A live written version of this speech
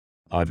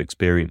I've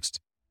experienced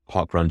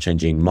parkrun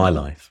changing my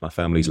life, my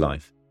family's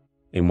life,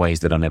 in ways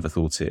that I never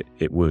thought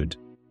it would.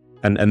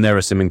 And there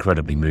are some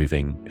incredibly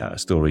moving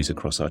stories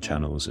across our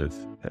channels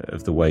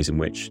of the ways in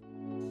which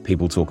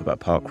people talk about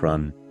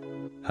parkrun,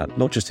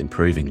 not just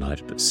improving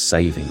lives, but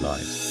saving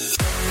lives.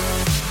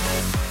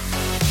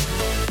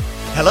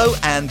 Hello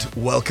and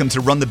welcome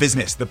to Run the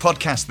Business, the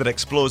podcast that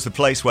explores the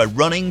place where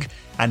running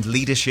and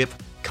leadership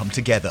come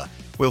together.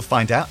 We'll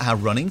find out how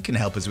running can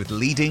help us with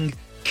leading,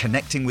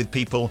 connecting with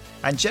people,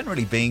 and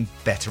generally being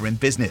better in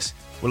business.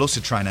 We'll also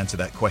try and answer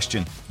that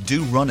question,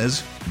 do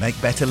runners make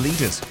better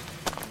leaders?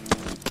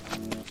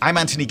 I'm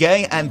Anthony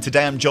Gay, and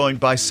today I'm joined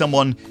by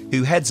someone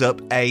who heads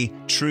up a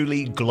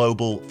truly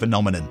global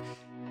phenomenon.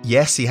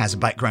 Yes, he has a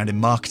background in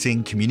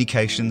marketing,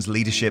 communications,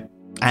 leadership,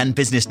 and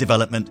business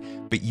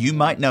development, but you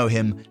might know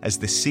him as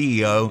the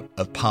CEO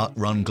of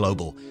Parkrun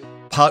Global.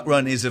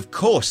 Parkrun is, of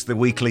course, the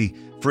weekly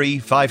free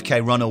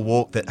 5K run or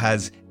walk that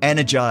has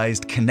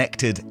energized,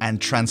 connected, and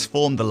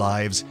transformed the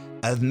lives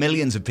of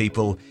millions of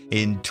people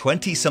in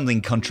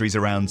 20-something countries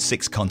around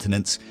 6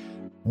 continents.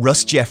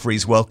 Russ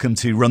Jefferys, welcome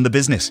to Run the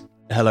Business.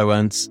 Hello,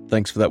 Ant.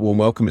 Thanks for that warm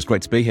welcome. It's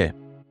great to be here.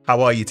 How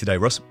are you today,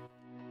 Russ?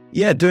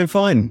 Yeah, doing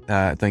fine.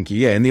 Thank you.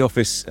 Yeah, in the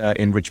office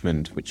in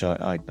Richmond, which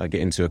I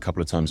get into a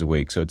couple of times a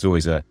week. So it's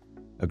always a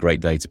great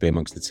day to be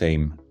amongst the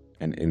team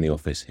and in the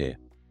office here.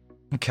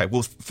 Okay,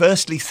 well,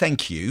 firstly,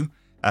 thank you.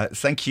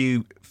 Thank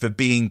you for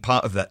being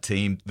part of that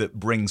team that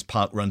brings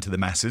Parkrun to the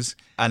masses.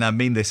 And I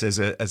mean this as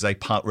a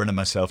park runner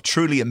myself.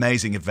 Truly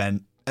amazing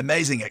event,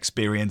 amazing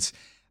experience.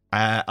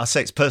 I'll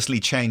say it's personally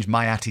changed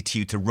my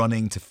attitude to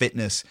running, to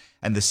fitness,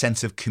 and the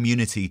sense of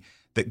community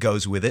that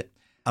goes with it.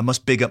 I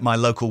must big up my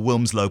local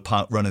Wilmslow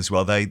Park Run as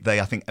well. They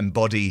I think,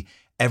 embody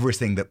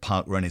everything that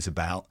Parkrun is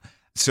about.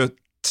 So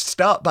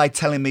start by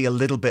telling me a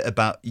little bit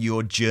about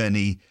your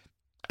journey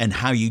and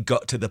how you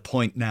got to the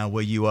point now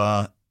where you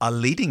are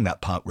leading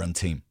that Parkrun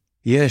team.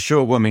 Yeah,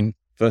 sure. Well, I mean,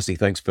 firstly,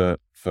 thanks for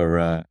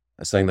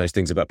saying those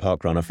things about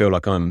Parkrun. I feel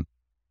like I'm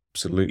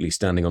absolutely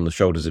standing on the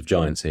shoulders of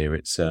giants here.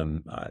 It's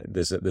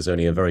there's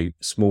only a very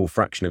small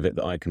fraction of it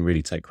that I can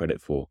really take credit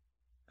for.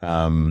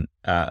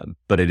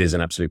 But it is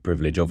an absolute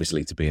privilege,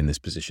 obviously, to be in this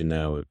position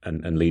now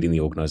and leading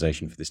the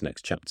organisation for this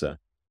next chapter.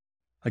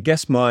 I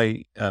guess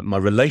my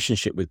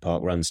relationship with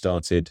Parkrun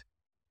started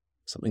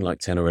something like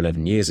 10 or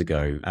 11 years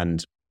ago,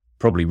 and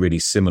probably really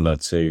similar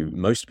to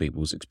most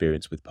people's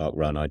experience with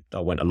Parkrun. I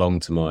went along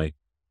to my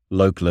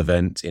local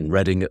event in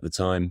Reading at the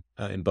time,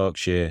 in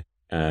Berkshire,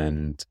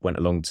 and went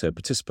along to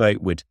participate.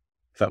 In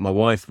fact, my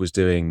wife was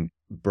doing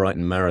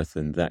Brighton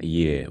Marathon that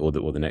year, or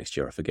the next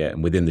year, I forget.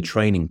 And within the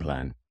training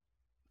plan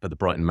for the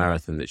Brighton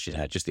Marathon that she'd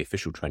had, just the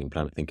official training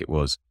plan, I think it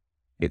was,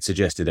 it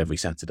suggested every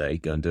Saturday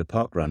go and do a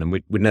park run. And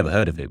we'd never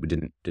heard of it. We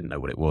didn't know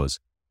what it was.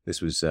 This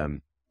was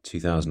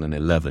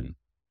 2011.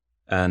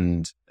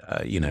 And,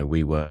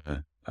 we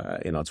were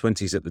in our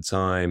 20s at the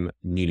time,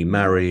 newly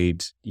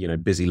married,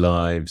 busy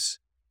lives.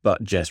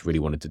 But Jess really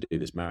wanted to do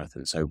this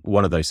marathon. So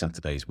one of those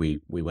Saturdays, we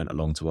went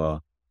along to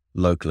our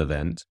local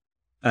event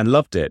and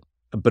loved it.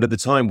 But at the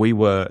time, we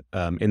were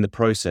in the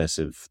process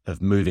of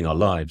moving our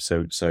lives.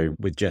 So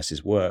with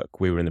Jess's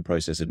work, we were in the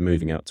process of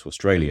moving out to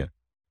Australia.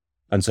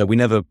 And so we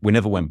never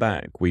went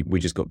back. We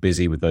just got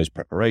busy with those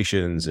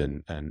preparations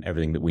and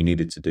everything that we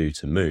needed to do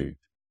to move.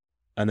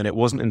 And then it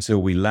wasn't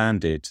until we'd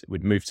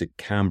moved to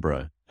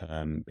Canberra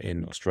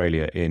in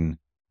Australia in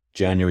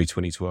January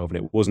 2012.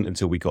 And it wasn't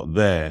until we got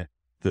there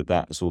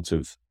that sort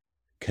of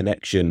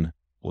connection,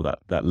 or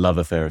that love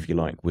affair, if you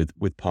like,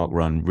 with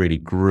Parkrun really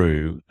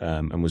grew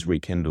and was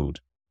rekindled.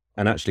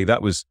 And actually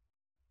it was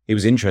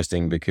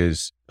interesting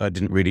because I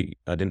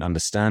didn't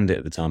understand it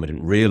at the time. I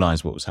didn't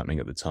realize what was happening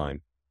at the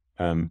time.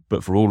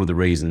 But for all of the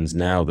reasons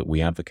now that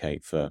we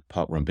advocate for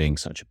Parkrun being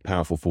such a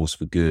powerful force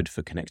for good,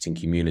 for connecting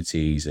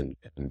communities and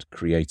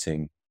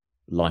creating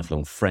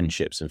lifelong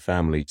friendships and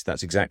families,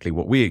 that's exactly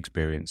what we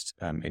experienced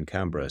in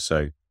Canberra.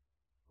 So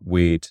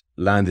we'd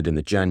landed in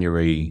the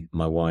January.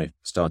 My wife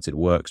started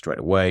work straight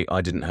away.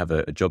 I didn't have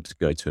a job to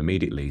go to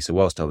immediately. So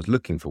whilst I was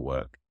looking for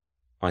work,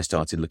 I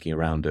started looking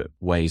around at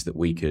ways that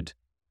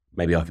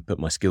maybe I could put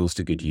my skills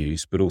to good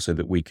use, but also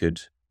that we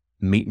could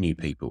meet new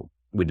people.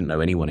 We didn't know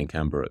anyone in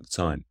Canberra at the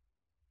time.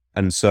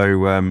 And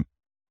so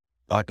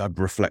I'd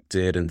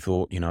reflected and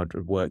thought, I'd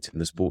worked in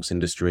the sports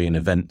industry and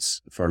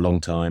events for a long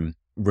time,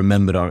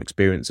 remembered our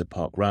experience at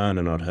Parkrun,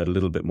 and I'd heard a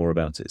little bit more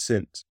about it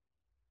since.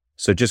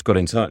 So just got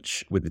in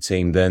touch with the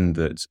team then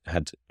that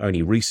had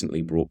only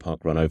recently brought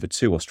Parkrun over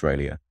to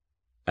Australia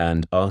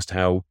and asked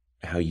how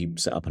you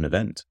set up an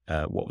event,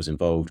 what was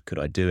involved, could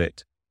I do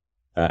it?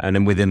 And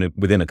then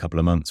within a couple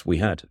of months,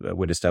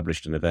 we'd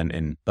established an event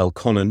in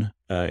Belconnen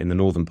in the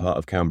northern part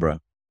of Canberra.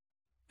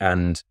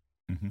 And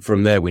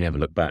from there, we never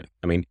looked back.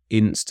 I mean,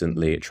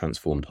 instantly it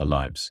transformed our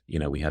lives.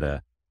 We had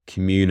a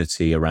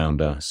community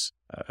around us,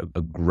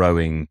 a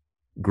growing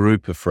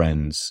group of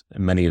friends,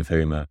 many of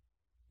whom are,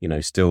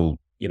 still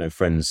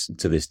friends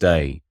to this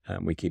day.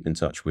 We keep in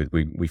touch with.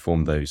 We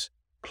formed those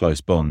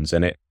close bonds,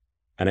 and it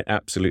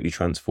absolutely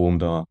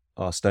transformed our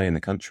stay in the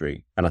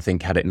country. And I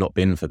think had it not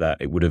been for that,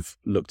 it would have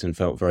looked and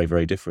felt very,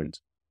 very different.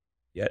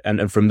 Yeah,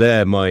 and from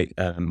there, my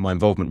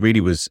involvement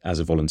really was as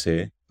a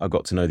volunteer. I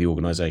got to know the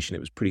organisation. It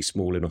was pretty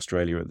small in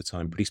Australia at the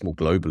time, pretty small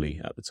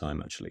globally at the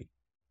time, actually.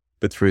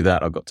 But through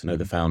that, I got to know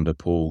the founder,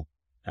 Paul,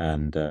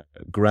 and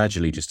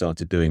gradually just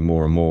started doing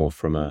more and more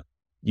from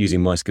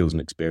using my skills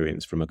and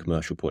experience from a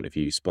commercial point of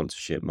view,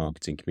 sponsorship,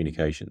 marketing,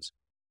 communications,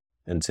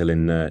 until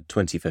in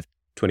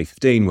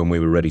 2015, when we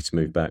were ready to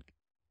move back,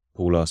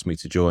 Paul asked me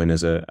to join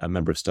as a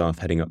member of staff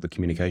heading up the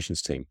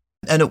communications team.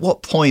 And at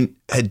what point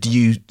had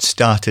you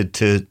started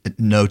to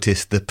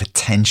notice the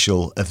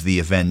potential of the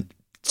event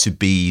to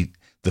be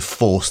the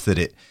force that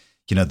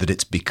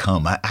it's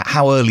become?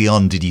 How early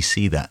on did you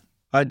see that?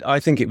 I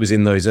think it was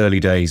in those early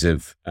days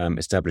of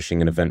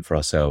establishing an event for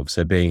ourselves.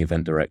 So being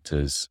event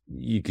directors,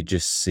 you could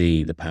just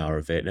see the power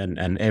of it.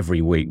 And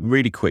every week,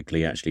 really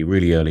quickly, actually,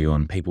 really early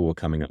on, people were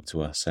coming up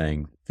to us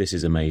saying, "This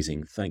is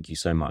amazing. Thank you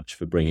so much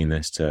for bringing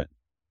this to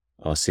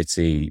our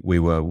city." We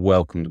were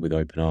welcomed with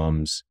open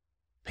arms.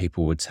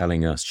 People were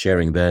telling us,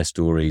 sharing their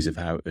stories of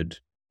how it had,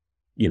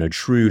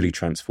 truly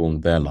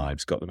transformed their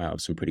lives, got them out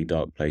of some pretty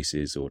dark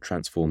places, or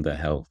transformed their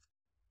health,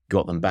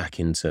 got them back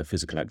into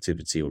physical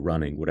activity or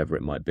running, whatever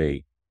it might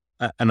be.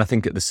 And I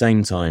think at the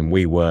same time,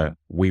 we were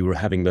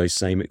having those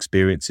same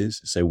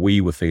experiences. So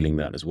we were feeling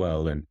that as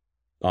well. And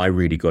I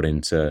really got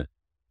into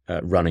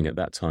running at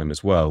that time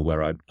as well,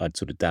 where I'd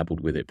sort of dabbled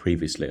with it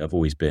previously. I've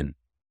always been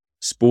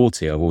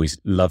sporty. I've always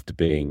loved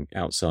being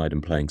outside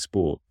and playing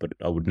sport, but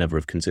I would never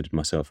have considered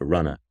myself a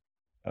runner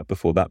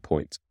before that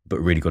point, but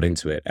really got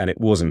into it. And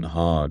it wasn't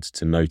hard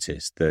to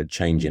notice the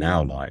change in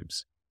our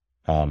lives.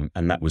 And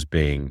that was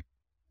being,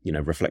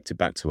 reflected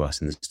back to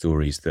us in the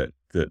stories that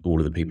all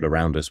of the people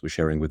around us were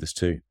sharing with us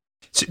too.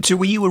 So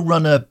were you a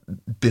runner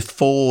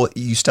before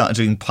you started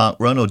doing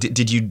parkrun, or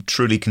did you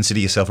truly consider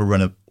yourself a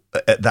runner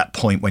at that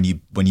point when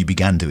you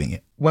began doing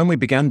it? When we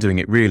began doing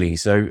it, really.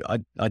 So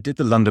I did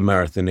the London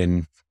Marathon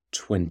in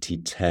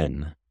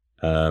 2010,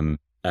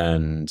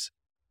 and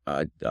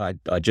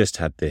I just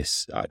had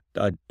this.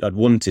 I'd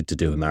wanted to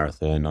do a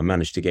marathon. I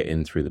managed to get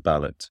in through the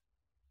ballot.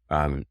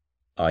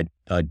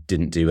 I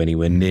didn't do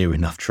anywhere near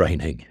enough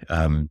training,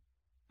 and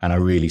I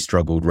really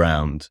struggled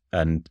round.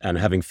 And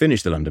having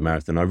finished the London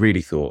Marathon, I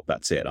really thought,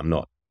 that's it. I'm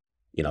not,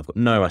 I've got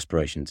no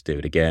aspiration to do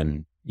it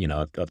again.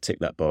 I've ticked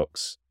that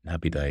box.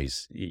 Happy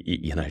days.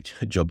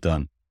 Job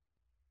done.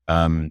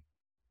 And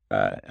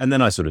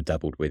then I sort of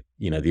dabbled with,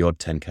 the odd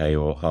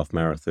 10K or half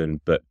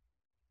marathon, but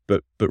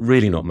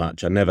really not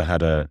much. I never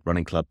had a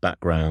running club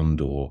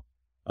background, or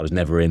I was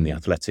never in the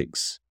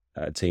athletics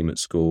team at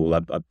school.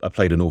 I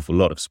played an awful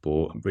lot of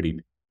sport. I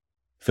really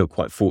feel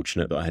quite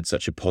fortunate that I had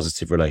such a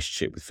positive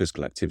relationship with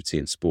physical activity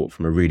and sport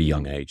from a really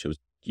young age. I was,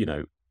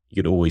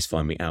 you'd always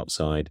find me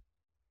outside,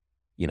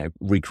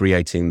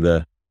 recreating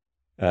the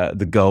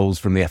goals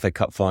from the FA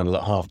Cup final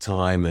at half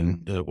time,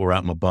 and or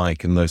out my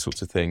bike and those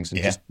sorts of things,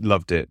 and just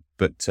loved it.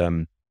 But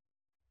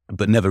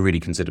never really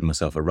considered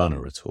myself a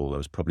runner at all. I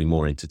was probably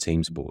more into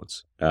team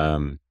sports.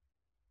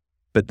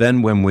 But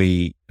then when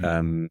we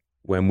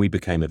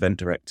became event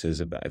directors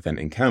of that event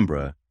in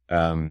Canberra,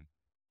 a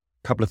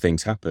couple of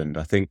things happened.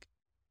 I think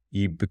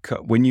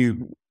when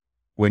you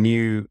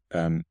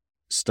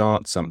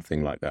start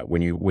something like that,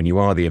 when you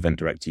are the event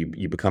director,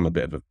 you become a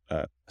bit of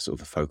a sort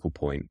of a focal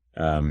point.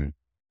 And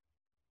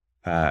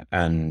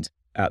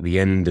at the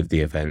end of the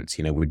event,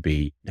 we'd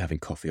be having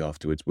coffee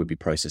afterwards, we'd be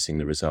processing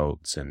the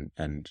results,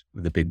 and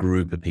with a big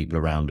group of people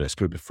around us,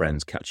 group of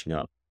friends catching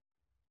up.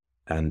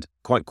 And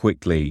quite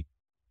quickly,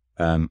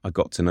 I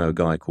got to know a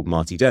guy called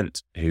Marty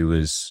Dent, who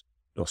was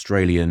an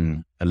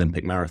Australian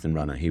Olympic marathon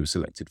runner. He was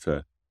selected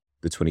for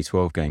the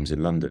 2012 games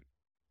in London.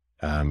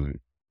 In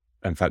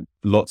fact,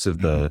 lots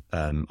of the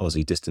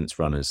Aussie distance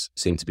runners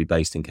seem to be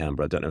based in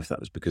Canberra. I don't know if that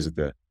was because of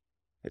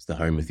it's the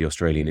home of the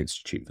Australian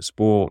Institute for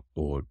Sport,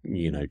 or,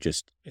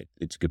 just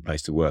it's a good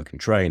place to work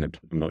and train. I'm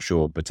not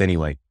sure. But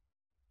anyway,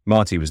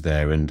 Marty was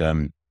there,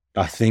 and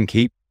I think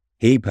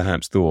he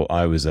perhaps thought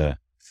I was a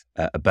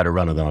better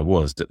runner than I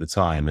was at the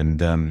time.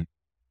 And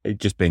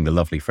just being the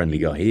lovely, friendly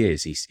guy he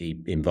is, he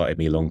invited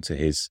me along to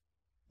his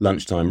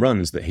lunchtime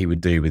runs that he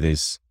would do with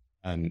his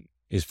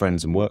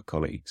friends and work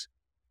colleagues.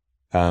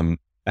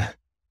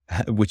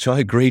 Which I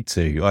agreed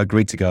to. I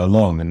agreed to go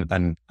along,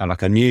 and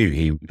like I knew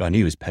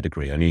his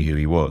pedigree. I knew who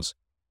he was,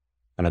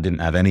 and I didn't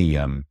have any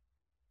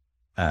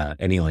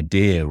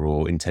idea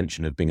or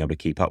intention of being able to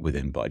keep up with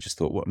him. But I just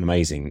thought, what an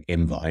amazing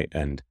invite,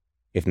 and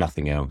if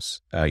nothing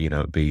else,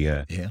 it'd be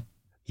a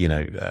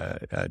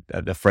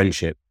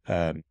friendship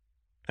and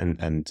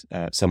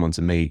someone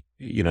to meet,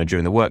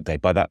 during the workday.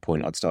 By that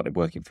point, I'd started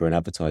working for an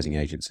advertising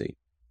agency.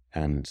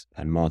 And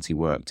Marty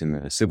worked in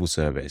the civil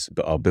service,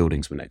 but our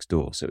buildings were next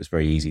door, so it was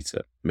very easy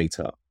to meet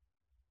up.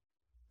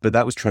 But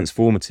that was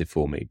transformative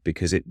for me,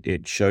 because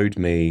it showed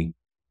me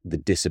the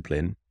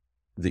discipline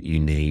that you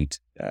need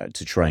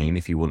to train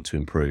if you want to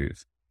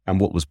improve, and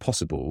what was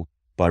possible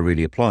by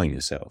really applying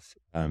yourself,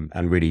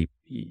 and really,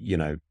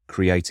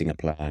 creating a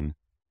plan,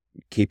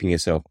 keeping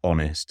yourself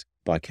honest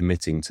by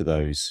committing to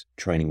those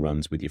training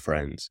runs with your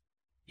friends,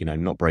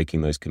 not breaking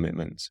those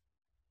commitments.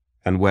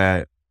 And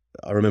where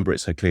I remember it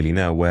so clearly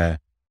now, where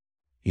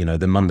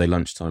the Monday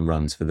lunchtime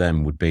runs for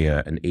them would be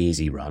an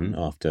easy run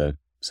after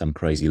some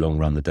crazy long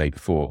run the day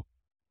before.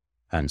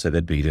 And so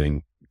they'd be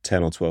doing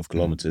 10 or 12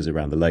 kilometers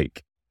around the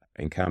lake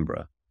in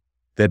Canberra.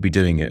 They'd be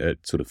doing it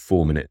at sort of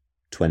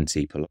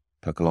 4:20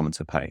 per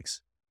kilometer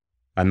pace.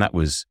 And that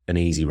was an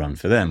easy run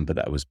for them, but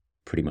that was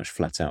pretty much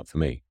flat out for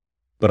me.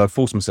 But I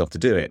forced myself to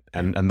do it.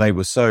 And they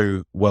were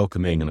so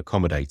welcoming and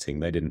accommodating.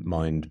 They didn't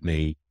mind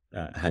me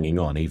hanging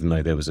on, even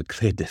though there was a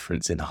clear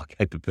difference in our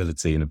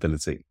capability and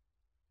ability.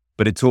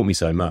 But it taught me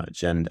so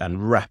much, and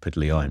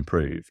rapidly I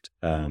improved,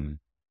 and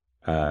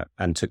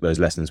took those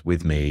lessons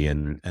with me,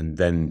 and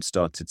then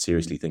started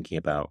seriously thinking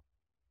about,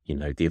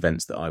 the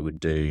events that I would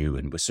do,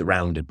 and was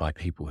surrounded by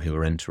people who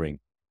were entering,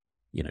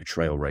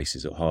 trail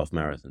races or half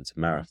marathons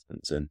and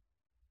marathons. And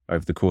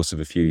over the course of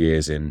a few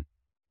years in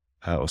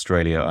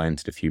Australia, I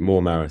entered a few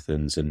more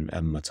marathons,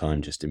 and my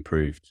time just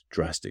improved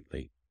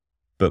drastically.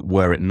 But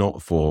were it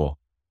not for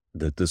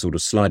the sort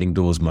of sliding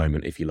doors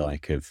moment, if you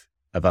like, of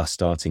us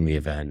starting the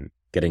event,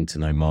 getting to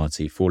know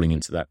Marty, falling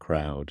into that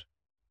crowd,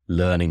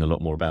 learning a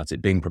lot more about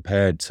it, being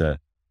prepared to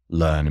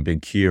learn and being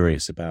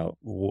curious about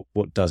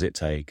what does it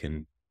take,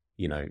 and,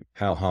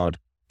 how hard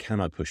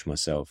can I push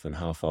myself and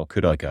how far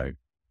could I go,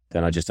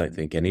 then I just don't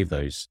think any of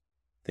those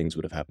things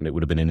would have happened. It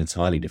would have been an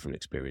entirely different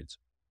experience.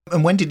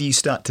 And when did you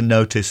start to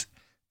notice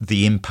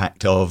the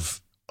impact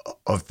of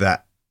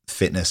that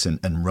fitness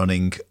and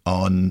running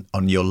on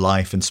your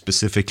life, and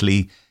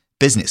specifically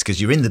business?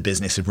 Because you're in the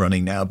business of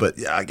running now,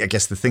 but I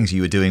guess the things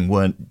you were doing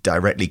weren't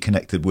directly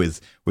connected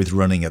with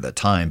running at the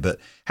time. But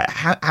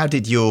how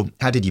did your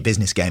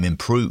business game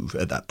improve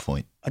at that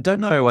point? I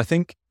don't know. I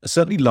think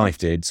certainly life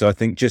did. So I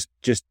think just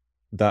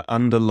that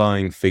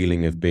underlying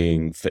feeling of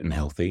being fit and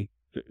healthy.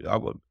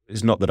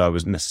 It's not that I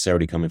was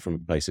necessarily coming from a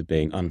place of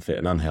being unfit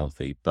and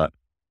unhealthy, but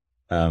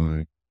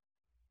and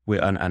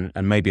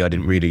maybe I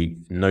didn't really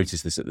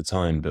notice this at the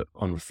time, but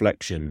on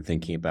reflection,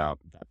 thinking about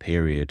that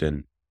period,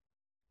 and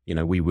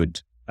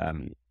we'd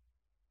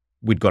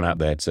gone out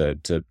there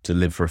to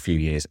live for a few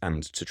years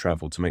and to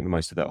travel, to make the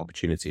most of that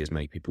opportunity, as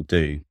many people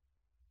do.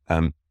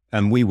 And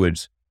we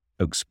would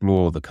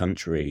explore the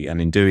country,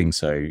 and in doing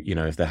so,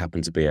 if there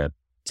happened to be a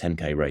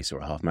 10K race or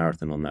a half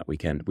marathon on that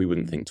weekend, we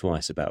wouldn't think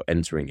twice about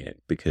entering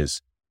it,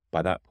 because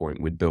by that point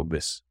we'd built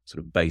this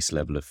sort of base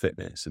level of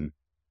fitness. And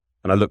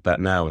I look back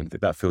now and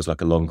think that feels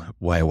like a long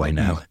way away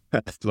now,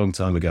 a long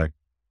time ago.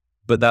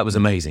 But that was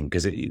amazing,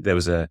 because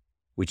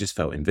we just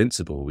felt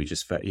invincible. We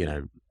just felt,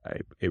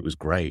 it was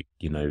great,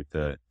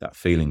 that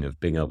feeling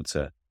of being able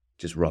to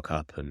just rock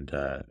up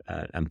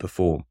and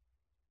perform.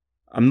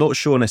 I'm not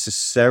sure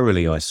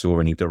necessarily I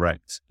saw any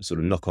direct sort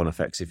of knock-on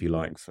effects, if you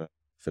like, for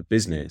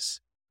business,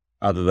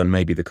 other than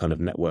maybe the kind of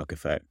network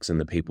effects and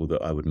the people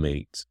that I would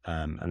meet.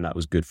 And that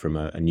was good from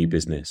a new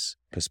business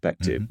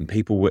perspective. Mm-hmm. And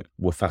people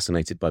were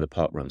fascinated by the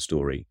parkrun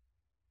story,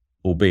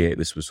 albeit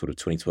this was sort of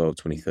 2012,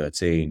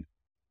 2013.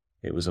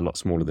 It was a lot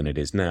smaller than it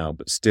is now,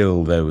 but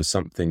still there was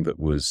something that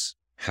was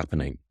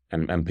happening,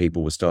 and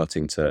people were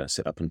starting to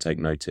sit up and take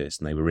notice,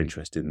 and they were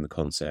interested in the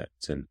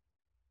concept,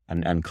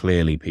 and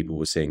clearly people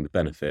were seeing the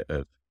benefit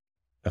of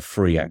a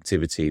free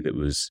activity that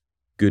was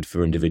good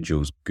for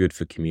individuals, good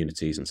for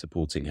communities, and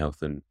supporting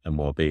health and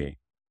well-being.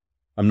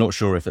 I'm not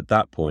sure if at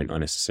that point I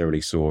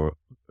necessarily saw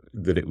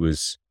that it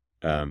was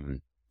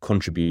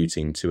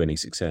contributing to any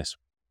success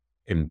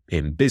in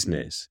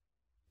business,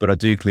 but I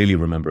do clearly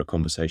remember a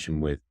conversation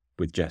with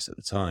Jess at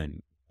the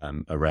time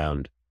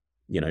around,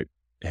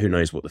 who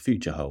knows what the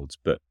future holds,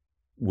 but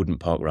wouldn't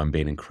parkrun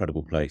be an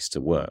incredible place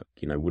to work?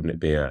 Wouldn't it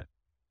be a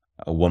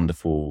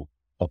wonderful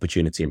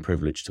opportunity and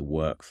privilege to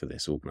work for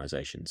this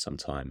organization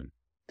sometime? And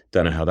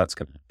don't know how that's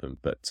going to happen,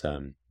 but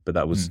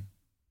that was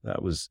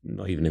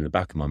not even in the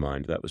back of my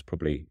mind. That was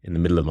probably in the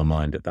middle of my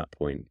mind at that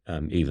point,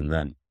 even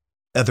then.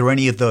 Are there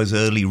any of those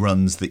early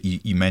runs that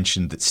you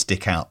mentioned that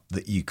stick out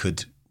that you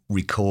could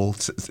recall,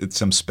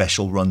 some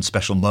special runs,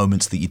 special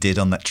moments that you did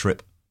on that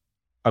trip?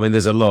 I mean,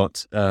 there's a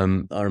lot. I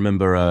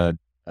remember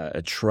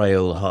a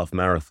trail half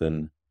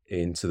marathon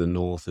into the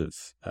north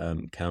of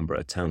Canberra,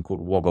 a town called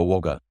Wagga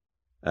Wagga.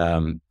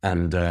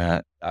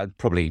 I'd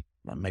probably,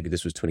 maybe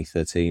this was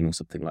 2013 or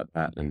something like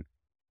that. And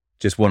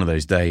just one of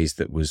those days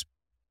that was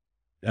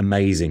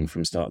amazing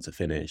from start to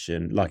finish.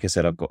 And like I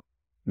said, I've got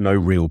no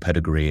real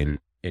pedigree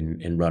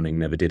in running,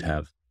 never did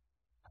have,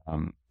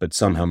 but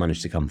somehow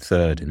managed to come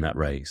third in that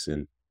race.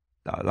 And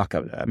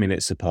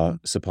it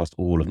surpassed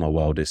all of my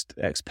wildest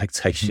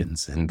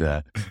expectations. And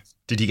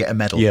did you get a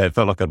medal? Yeah, it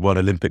felt like I'd won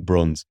Olympic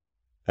bronze,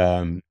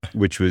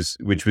 which was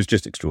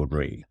just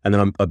extraordinary. And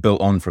then I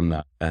built on from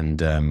that,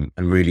 and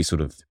really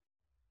sort of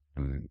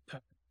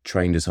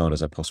trained as hard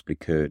as I possibly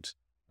could.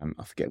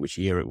 I forget which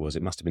year it was.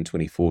 It must have been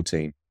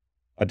 2014.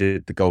 I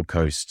did the Gold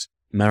Coast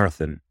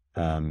Marathon,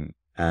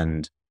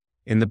 and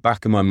in the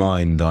back of my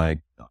mind, I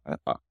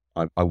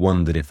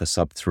wondered if a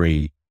sub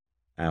 3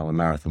 hour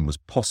marathon was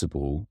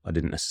possible. I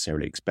didn't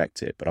necessarily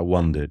expect it, but I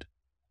wondered,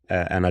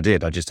 and I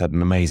did. I just had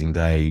an amazing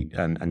day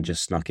and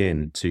just snuck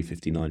in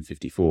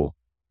 2:59:54.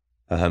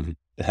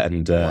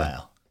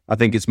 Wow. I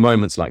think it's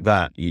moments like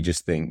that you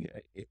just think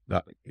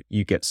that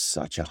you get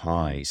such a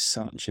high,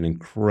 such an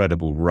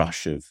incredible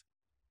rush of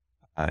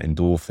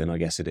endorphin, I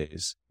guess it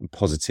is, and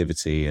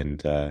positivity,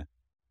 and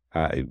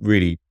it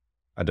really,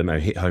 I don't know,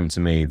 hit home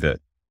to me that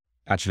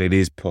actually it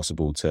is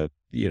possible to,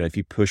 if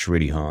you push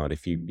really hard,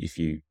 if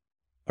you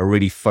are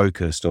really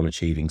focused on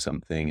achieving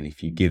something, and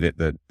if you give it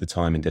the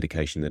time and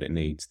dedication that it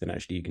needs, then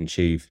actually you can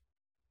achieve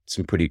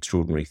some pretty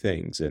extraordinary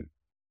things. And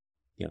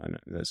I know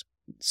there's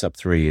sub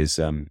 3 is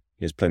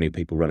there's plenty of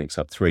people running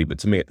sub 3, but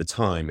to me at the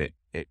time it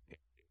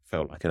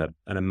felt like an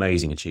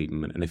amazing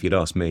achievement. And if you'd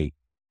asked me,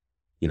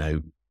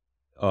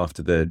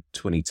 after the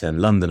 2010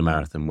 London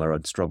Marathon, where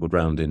I'd struggled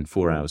round in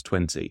 4 hours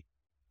 20,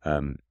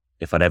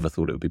 if I'd ever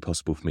thought it would be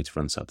possible for me to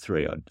run sub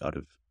 3, I'd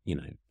have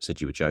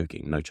said you were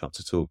joking. No chance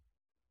at all.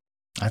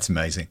 That's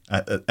amazing.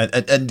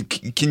 And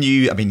can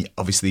you, I mean,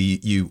 obviously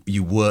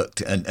you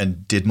worked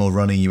and did more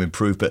running, you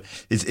improved, but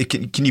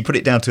can you put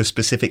it down to a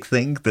specific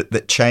thing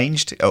that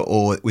changed,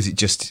 or was it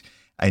just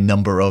a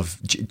number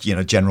of,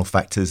 general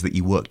factors that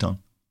you worked on?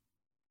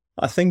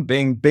 I think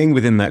being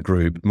within that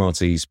group,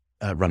 Marty's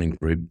running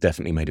group,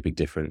 definitely made a big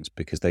difference,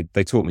 because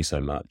they taught me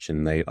so much,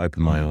 and they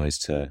opened my eyes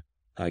to,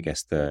 I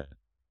guess, the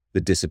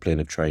discipline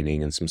of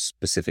training and some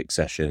specific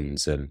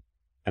sessions, and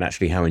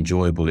actually how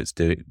enjoyable it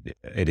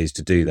is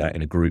to do that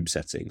in a group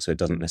setting. So it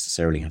doesn't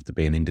necessarily have to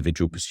be an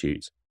individual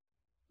pursuit.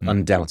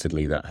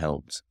 Undoubtedly that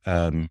helped.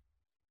 But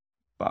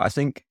I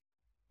think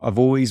I've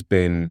always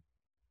been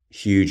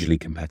hugely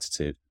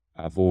competitive.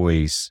 I've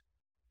always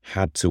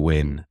had to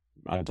win.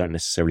 I don't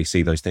necessarily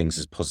see those things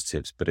as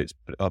positives, but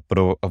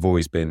I've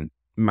always been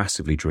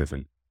massively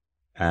driven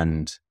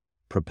and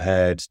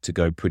prepared to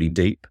go pretty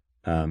deep.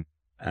 And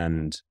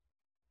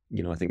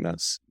I think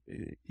that's,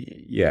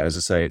 as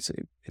I say,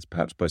 it's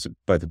perhaps both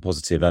a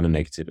positive and a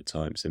negative at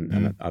times.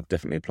 And I've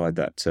definitely applied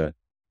that to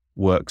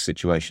work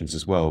situations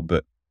as well.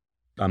 But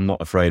I'm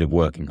not afraid of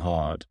working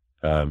hard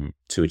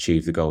to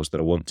achieve the goals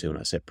that I want to. And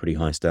I set pretty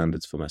high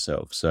standards for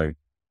myself. So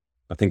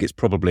I think it's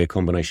probably a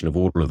combination of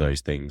all of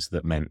those things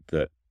that meant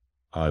that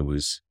I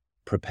was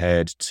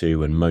prepared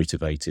to and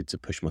motivated to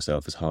push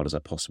myself as hard as I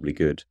possibly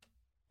could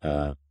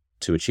to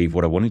achieve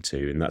what I wanted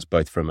to. And that's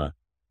both from a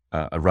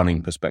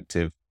running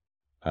perspective,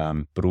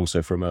 but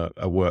also from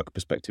a work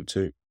perspective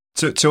too.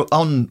 So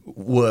on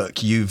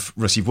work, you've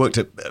worked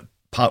at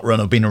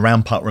parkrun, or been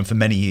around parkrun for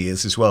many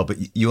years as well, but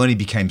you only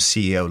became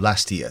CEO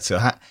last year. So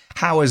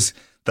how has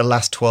the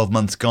last 12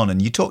 months gone?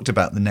 And you talked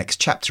about the next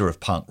chapter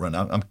of parkrun.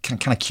 I'm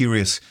kind of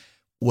curious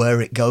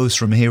where it goes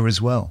from here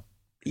as well.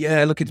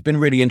 Yeah, look, it's been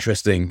really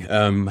interesting.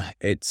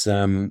 There's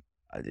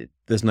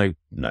no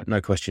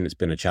question it's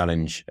been a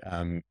challenge.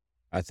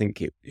 I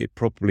think it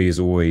probably is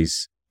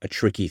always a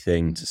tricky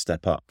thing to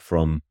step up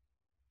from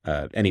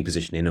any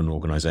position in an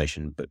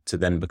organization, but to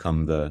then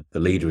become the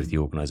leader of the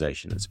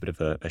organization. It's a bit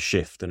of a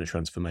shift and a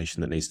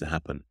transformation that needs to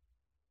happen.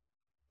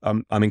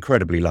 I'm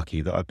incredibly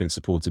lucky that I've been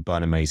supported by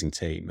an amazing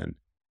team, and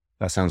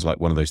that sounds like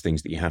one of those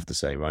things that you have to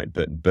say, right?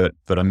 But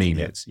I mean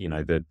it.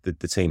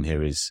 The team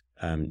here is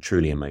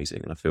truly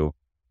amazing, and I feel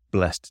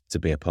blessed to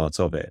be a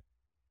part of it.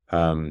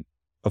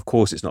 Of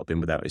course, it's not been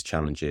without its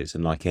challenges,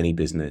 and like any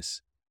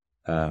business,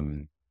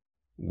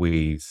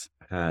 we've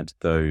had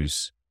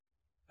those.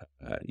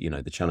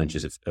 The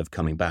challenges of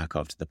coming back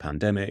after the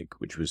pandemic,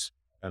 which was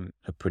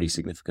a pretty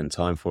significant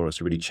time for us,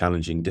 a really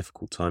challenging,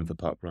 difficult time for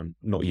parkrun.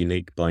 Not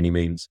unique by any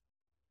means,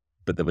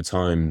 but there were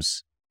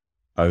times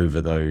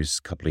over those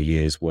couple of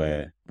years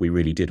where we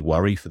really did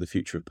worry for the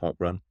future of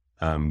parkrun.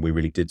 We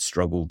really did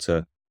struggle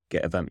to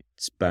get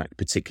events back,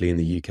 particularly in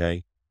the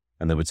UK.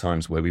 And there were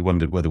times where we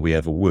wondered whether we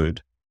ever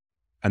would.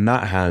 And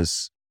that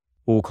has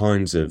all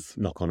kinds of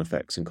knock-on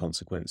effects and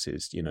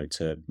consequences,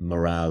 to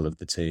morale of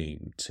the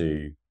team,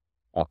 to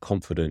our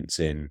confidence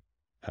in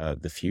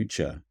the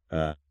future,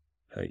 and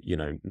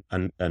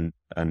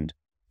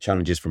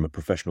challenges from a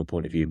professional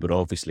point of view. But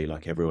obviously,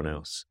 like everyone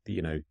else,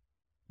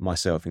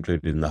 myself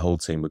included, and the whole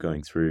team were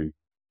going through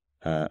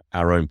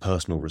our own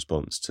personal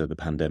response to the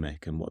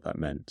pandemic and what that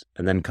meant.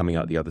 And then coming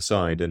out the other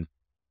side, and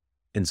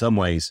in some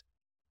ways,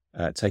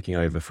 taking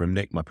over from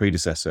Nick, my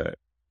predecessor,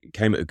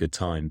 came at a good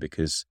time,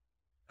 because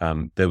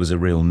there was a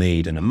real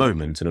need and a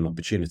moment and an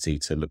opportunity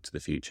to look to the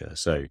future.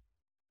 So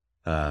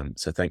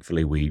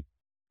thankfully,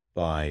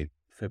 by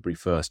February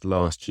 1st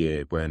last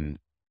year, when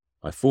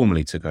I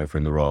formally took over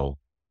in the role,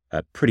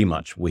 pretty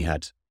much we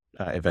had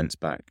events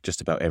back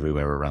just about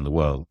everywhere around the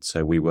world.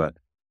 So we were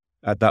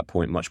at that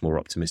point much more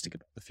optimistic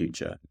about the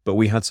future. But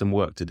we had some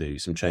work to do,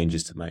 some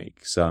changes to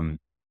make, some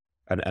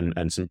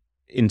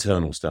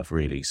internal stuff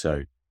really.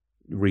 So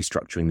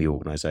restructuring the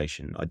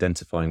organization,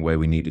 identifying where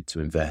we needed to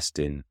invest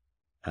in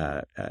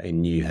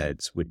new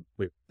heads.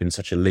 We've been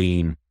such a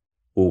lean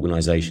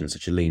organization,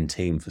 such a lean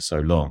team for so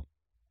long,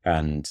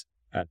 and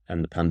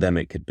the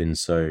pandemic had been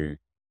so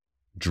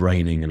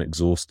draining and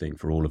exhausting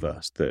for all of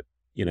us that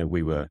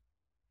we were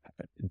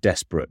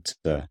desperate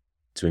to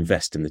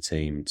invest in the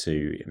team,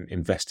 to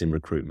invest in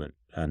recruitment,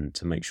 and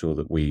to make sure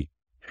that we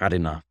had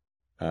enough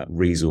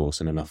resource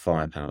and enough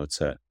firepower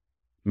to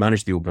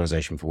manage the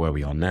organization for where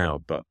we are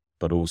now, but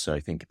but also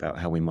think about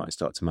how we might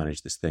start to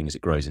manage this thing as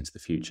it grows into the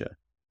future.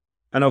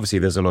 And obviously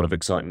there's a lot of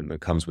excitement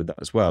that comes with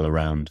that as well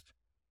around,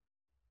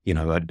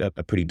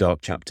 a pretty dark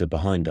chapter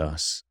behind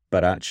us,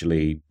 but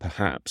actually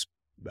perhaps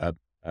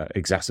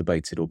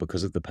exacerbated or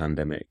because of the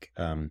pandemic,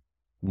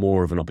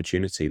 more of an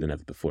opportunity than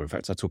ever before. In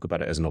fact, I talk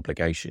about it as an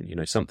obligation,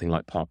 something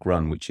like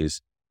parkrun, which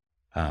is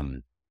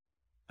a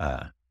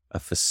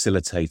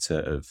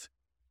facilitator of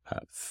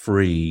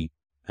free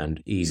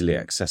and easily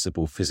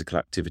accessible physical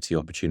activity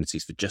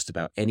opportunities for just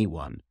about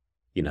anyone,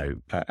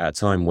 at a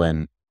time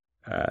when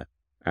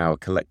our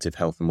collective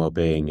health and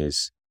well-being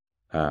is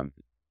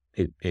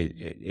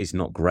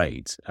not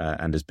great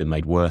and has been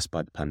made worse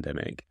by the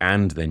pandemic.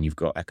 And then you've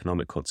got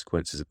economic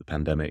consequences of the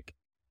pandemic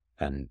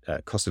and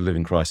cost of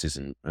living crisis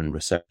and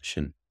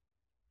recession.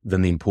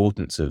 Then the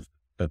importance of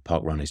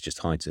parkrun is just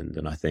heightened.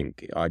 And I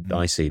think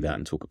I see that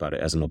and talk about it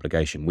as an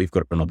obligation. We've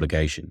got an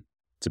obligation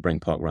to bring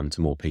parkrun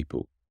to more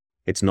people.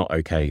 It's not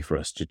okay for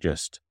us to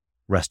just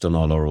rest on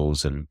our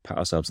laurels and pat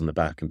ourselves on the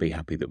back and be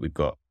happy that we've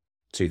got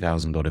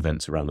 2,000 odd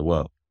events around the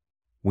world.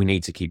 We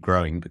need to keep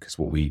growing because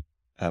what we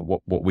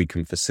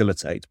can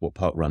facilitate, what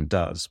parkrun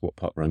does, what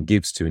parkrun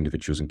gives to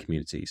individuals and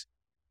communities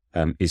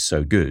is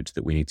so good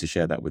that we need to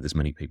share that with as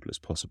many people as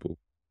possible.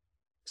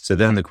 So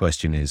then the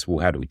question is, well,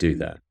 how do we do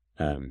that?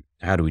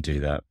 How do we do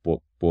that?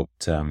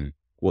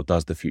 What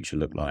does the future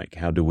look like?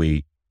 How do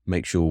we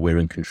make sure we're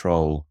in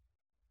control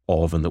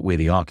of and that we're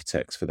the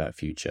architects for that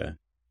future?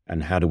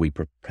 And how do we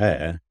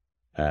prepare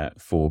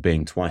for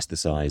being twice the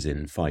size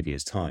in 5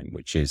 years' time,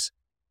 which is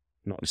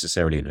not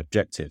necessarily an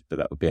objective, but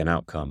that would be an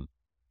outcome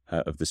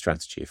of the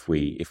strategy if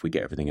we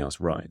get everything else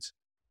right.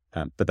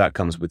 But that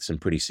comes with some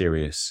pretty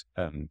serious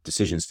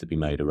decisions to be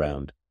made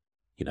around,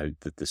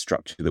 the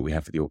structure that we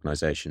have for the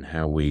organisation,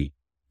 how we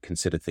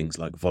consider things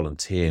like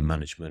volunteer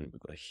management.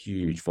 We've got a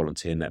huge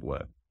volunteer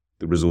network,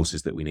 the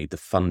resources that we need, the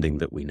funding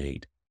that we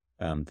need,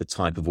 the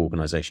type of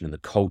organisation and the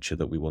culture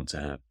that we want to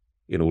have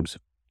in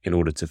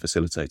order to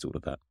facilitate all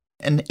of that.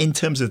 And in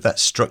terms of that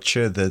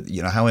structure,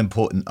 how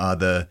important are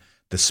the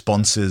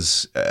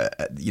sponsors,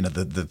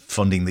 the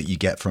funding that you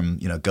get from,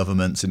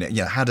 governments, and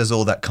how does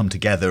all that come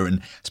together?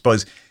 And I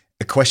suppose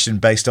a question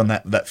based on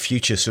that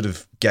future sort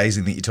of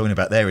gazing that you're talking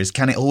about there is,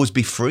 can it always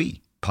be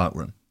free,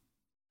 parkrun?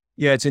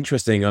 Yeah, it's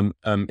interesting.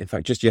 In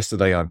fact, just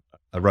yesterday I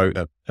wrote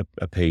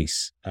a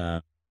piece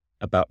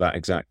about that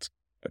exact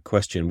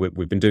question.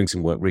 We've been doing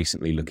some work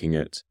recently looking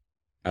at,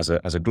 as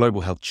a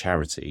global health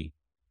charity,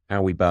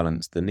 how we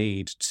balance the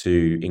need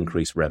to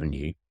increase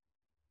revenue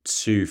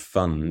to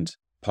fund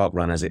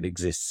parkrun as it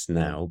exists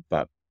now,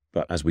 but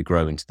as we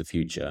grow into the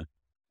future,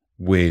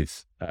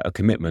 with a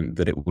commitment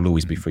that it will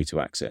always be free to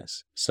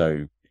access.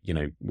 So,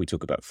 we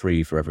talk about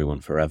free for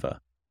everyone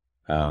forever.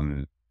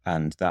 And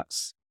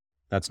that's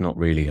not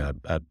really a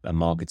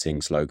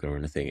marketing slogan or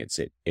anything.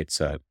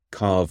 It's a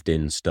carved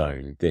in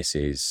stone. This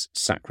is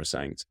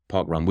sacrosanct.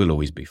 Parkrun will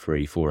always be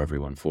free for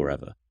everyone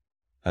forever,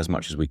 as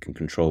much as we can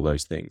control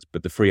those things.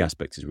 But the free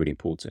aspect is really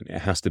important. It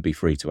has to be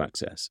free to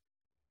access.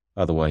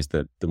 Otherwise,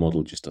 the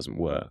model just doesn't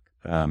work.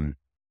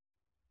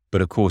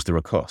 But of course, there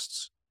are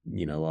costs.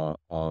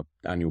 Our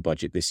annual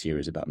budget this year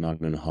is about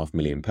 £9.5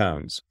 million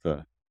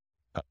for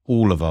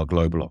all of our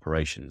global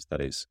operations.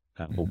 That is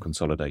all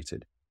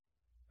consolidated.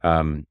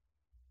 And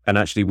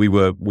actually, we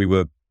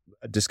were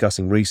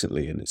discussing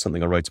recently, and it's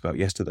something I wrote about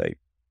yesterday.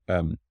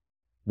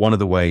 One of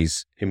the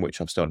ways in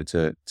which I've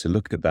started to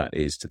look at that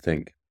is to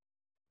think,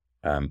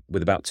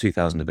 with about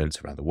 2,000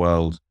 events around the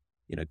world,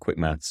 quick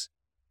maths,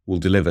 we'll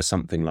deliver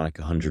something like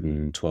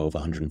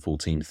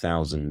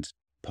 114,000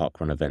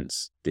 parkrun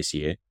events this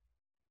year.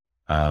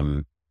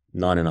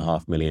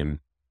 £9.5 million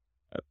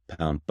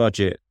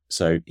budget.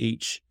 So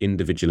each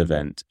individual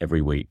event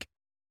every week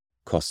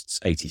costs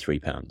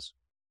 £83,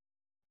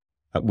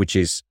 which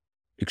is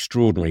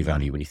extraordinary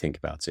value when you think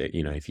about it.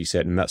 If you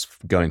said, and that's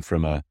going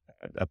from an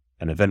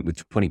event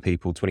with 20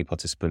 people, 20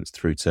 participants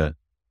through to,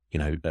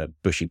 a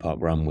bushy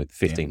parkrun with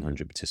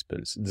 1,500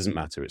 participants. It doesn't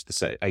matter. It's the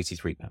same,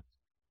 £83.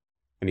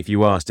 And if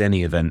you asked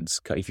anyone,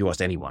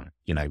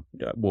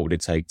 what would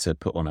it take to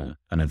put on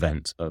an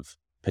event of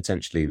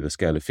potentially the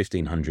scale of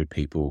 1,500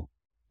 people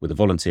with a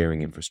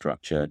volunteering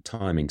infrastructure,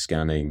 timing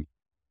scanning,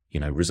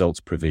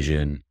 results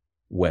provision,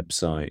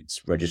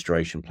 websites,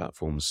 registration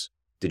platforms,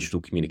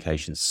 digital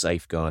communications,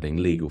 safeguarding,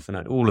 legal,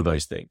 financial, all of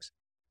those things.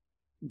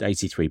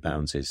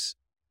 £83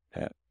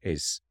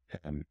 is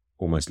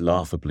almost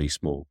laughably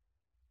small.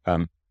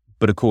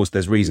 But of course,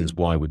 there's reasons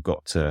why we've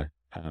got to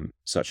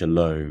such a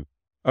low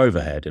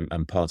overhead,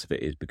 and part of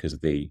it is because of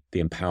the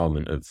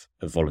empowerment of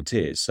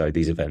volunteers. So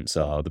these events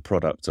are the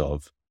product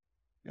of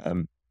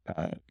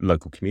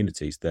local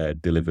communities. They're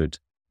delivered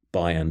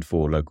by and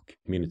for local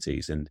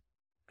communities, and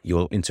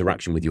your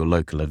interaction with your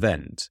local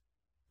event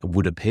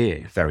would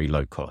appear very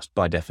low cost.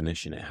 By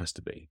definition, it has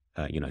to be.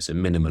 So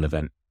minimal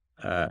event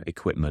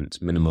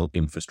equipment, minimal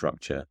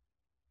infrastructure,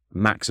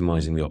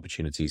 maximizing the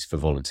opportunities for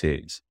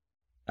volunteers,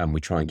 and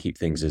we try and keep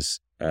things as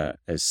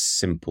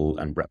simple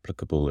and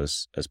replicable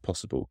as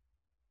possible.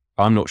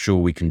 I'm not sure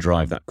we can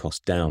drive that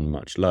cost down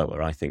much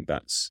lower. I think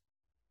that's,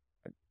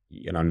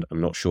 and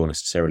I'm not sure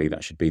necessarily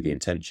that should be the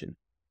intention.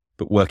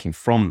 But working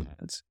from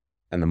that,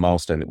 and the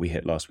milestone that we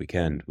hit last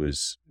weekend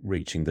was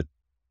reaching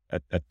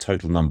a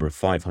total number of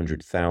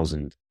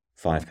 500,000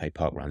 5K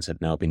parkruns had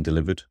now been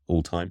delivered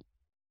all time.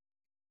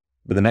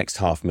 But the next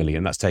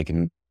 500,000, that's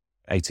taken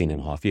 18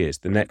 and a half years.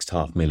 The next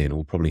 500,000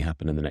 will probably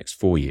happen in the next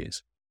 4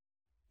 years.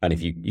 And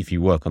if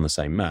you work on the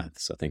same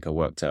maths, I think I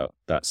worked out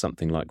that's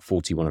something like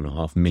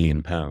 £41.5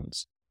 million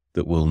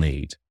that we'll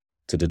need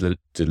to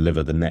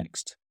deliver the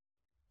next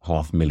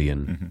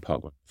 500,000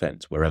 parkrun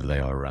events wherever they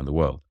are around the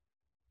world.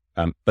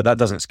 But that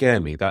doesn't scare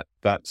me.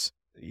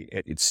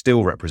 It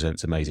still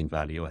represents amazing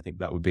value. I think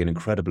that would be an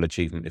incredible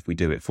achievement if we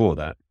do it for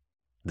that.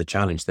 The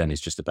challenge then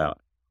is just about,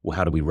 well,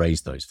 how do we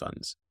raise those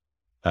funds?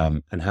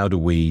 And how do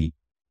we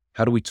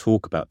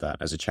talk about that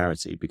as a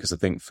charity? Because I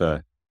think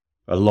for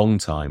a long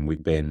time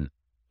we've been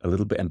a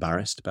little bit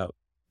embarrassed about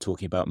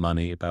talking about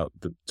money,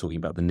 talking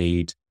about the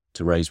need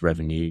to raise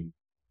revenue.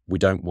 We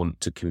don't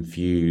want to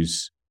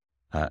confuse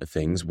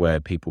things where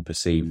people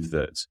perceive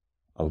that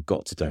I've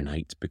got to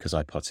donate because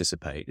I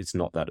participate. It's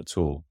not that at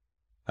all.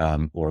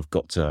 Or I've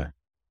got to,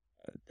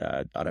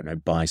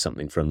 buy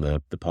something from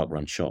the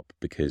parkrun shop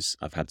because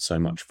I've had so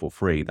much for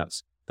free.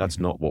 That's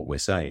not what we're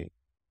saying.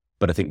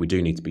 But I think we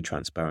do need to be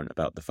transparent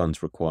about the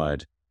funds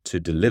required to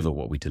deliver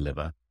what we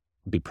deliver,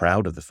 be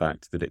proud of the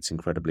fact that it's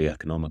incredibly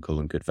economical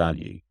and good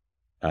value,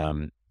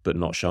 but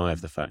not shy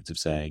of the fact of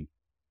saying,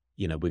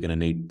 we're going to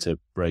need to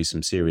raise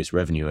some serious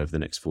revenue over the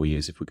next 4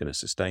 years if we're going to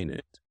sustain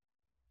it.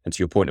 And to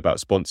your point about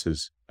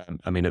sponsors,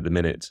 at the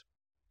minute,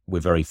 we're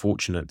very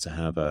fortunate to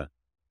have a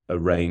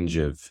range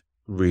of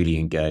really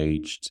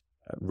engaged,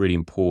 really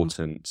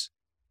important,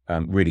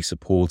 really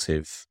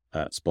supportive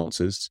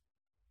sponsors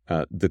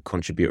that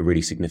contribute a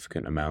really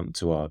significant amount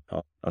to our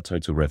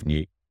total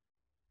revenue.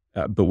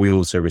 But we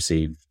also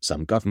receive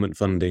some government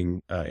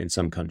funding in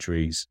some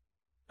countries.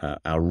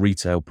 Our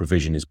retail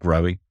provision is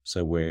growing,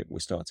 so we're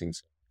starting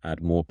to add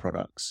more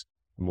products,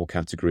 more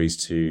categories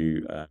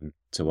to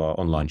our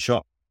online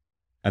shop.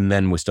 And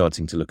then we're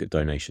starting to look at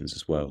donations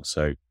as well.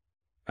 So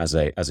as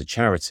a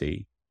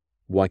charity,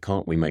 why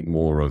can't we make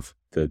more of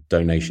the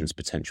donations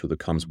potential that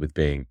comes with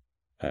being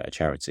a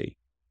charity?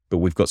 But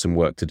we've got some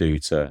work to do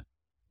to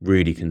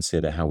really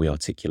consider how we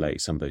articulate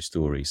some of those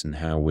stories and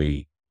how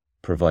we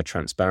provide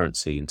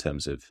transparency in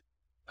terms of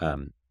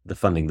the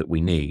funding that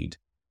we need,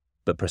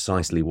 but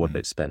precisely what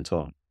it's spent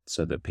on,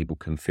 so that people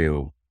can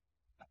feel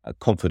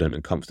confident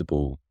and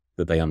comfortable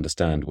that they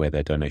understand where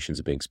their donations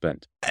are being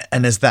spent.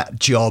 And as that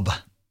job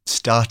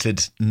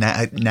started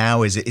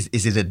now, is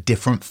it a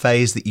different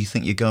phase that you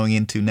think you're going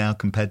into now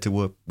compared to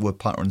where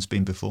parkrun's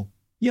been before?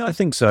 Yeah, I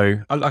think so.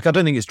 I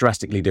don't think it's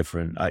drastically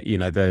different.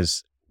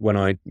 When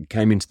I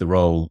came into the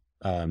role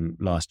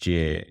last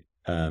year,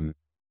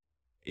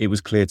 it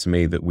was clear to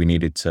me that we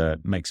needed to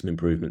make some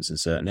improvements in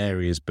certain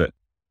areas, but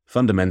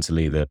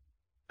fundamentally that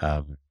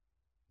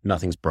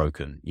nothing's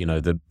broken.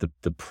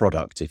 The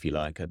product, if you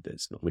like,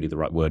 it's not really the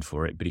right word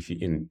for it, but if you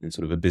in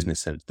sort of a business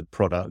sense, the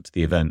product,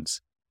 the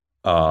events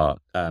are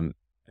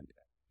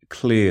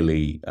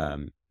clearly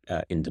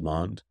in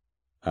demand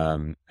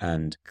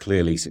and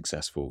clearly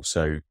successful.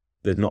 So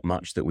there's not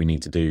much that we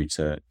need to do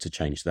to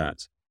change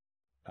that.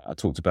 I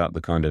talked about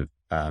the kind of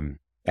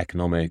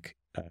economic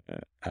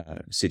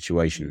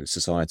situation,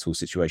 societal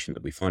situation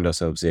that we find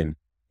ourselves in.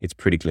 It's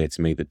pretty clear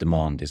to me that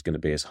demand is going to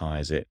be as high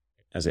as it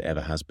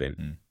ever has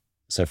been.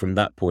 So from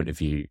that point of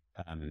view,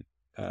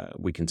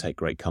 we can take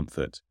great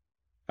comfort.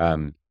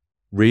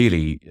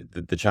 Really,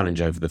 the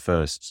challenge over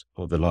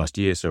the last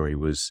year,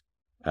 was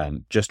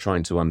just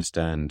trying to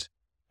understand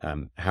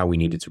how we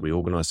needed to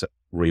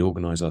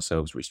reorganize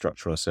ourselves,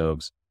 restructure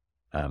ourselves,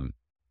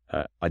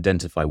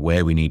 identify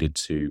where we needed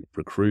to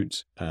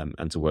recruit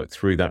and to work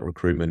through that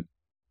recruitment,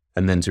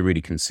 and then to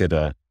really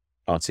consider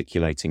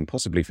articulating,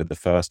 possibly for the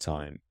first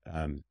time,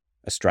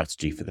 a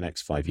strategy for the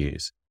next 5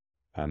 years,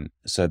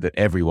 so that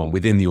everyone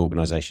within the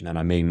organization, and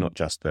I mean not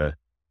just the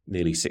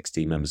nearly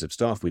 60 members of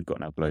staff we've got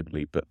now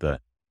globally, but the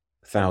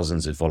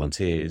thousands of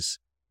volunteers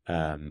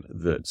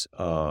that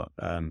are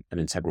an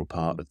integral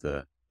part of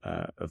the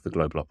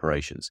global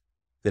operations,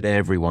 that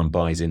everyone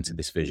buys into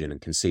this vision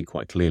and can see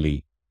quite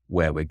clearly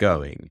where we're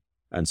going,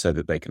 and so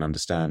that they can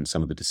understand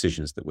some of the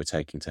decisions that we're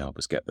taking to help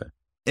us get there.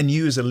 And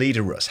you as a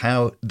leader, Russ,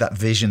 how that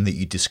vision that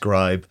you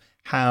describe,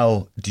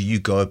 how do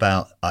you go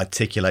about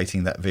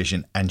articulating that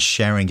vision and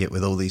sharing it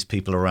with all these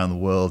people around the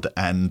world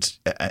and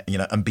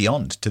and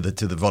beyond to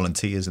the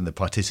volunteers and the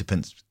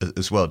participants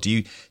as well?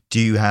 Do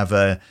you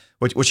have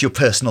what's your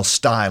personal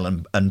style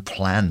and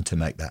plan to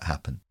make that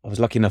happen? I was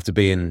lucky enough to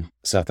be in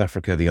South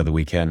Africa the other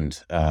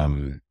weekend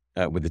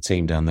with the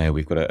team down there.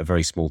 We've got a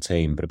very small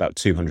team, but about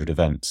 200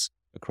 events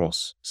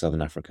across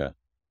Southern Africa.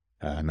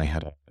 And they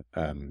had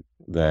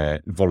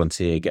their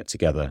volunteer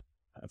get-together,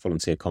 a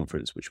volunteer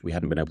conference, which we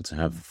hadn't been able to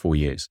have for 4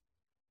 years.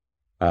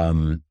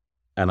 And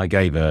I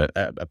gave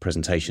a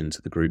presentation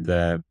to the group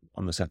there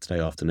on the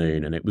Saturday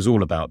afternoon, and it was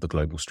all about the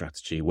global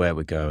strategy, where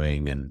we're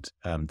going, and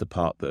the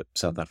part that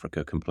South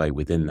Africa can play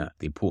within that,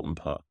 the important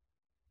part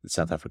that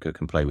South Africa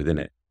can play within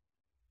it.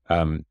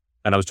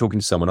 And I was talking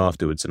to someone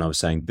afterwards, and I was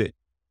saying that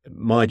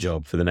my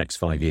job for the next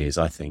 5 years,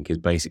 I think, is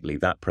basically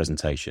that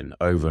presentation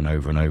over and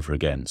over and over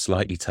again,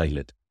 slightly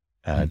tailored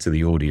to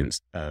the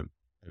audience,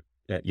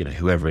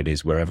 whoever it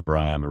is, wherever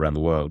I am around the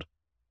world.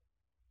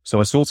 So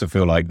I sort of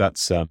feel like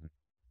that's the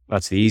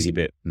easy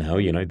bit now.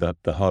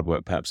 The hard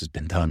work perhaps has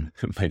been done.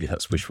 Maybe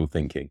that's wishful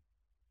thinking.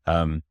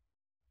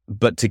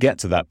 But to get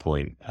to that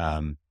point,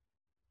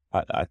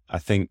 I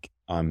think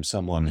I'm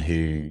someone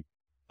who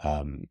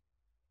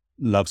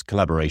loves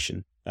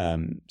collaboration.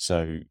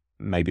 So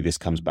maybe this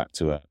comes back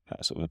to a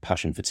sort of a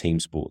passion for team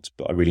sports,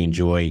 but I really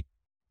enjoy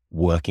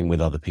working with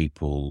other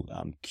people.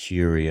 I'm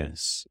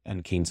curious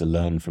and keen to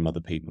learn from other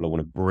people. I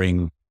want to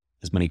bring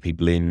as many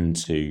people in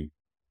to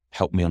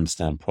help me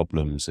understand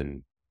problems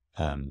and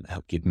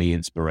help give me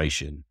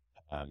inspiration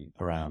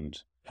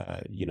around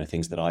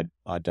things that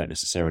I don't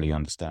necessarily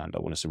understand. I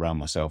want to surround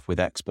myself with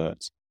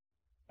experts.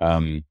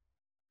 And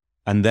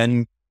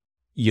then,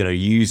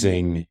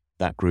 using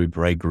that group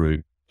or a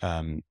group,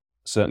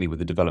 certainly with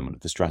the development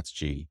of the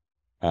strategy.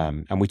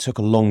 And we took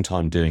a long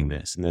time doing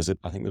this. And I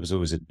think there was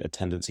always a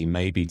tendency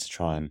maybe to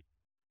try and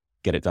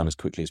get it done as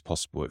quickly as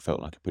possible. It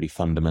felt like a pretty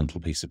fundamental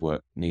piece of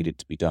work needed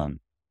to be done.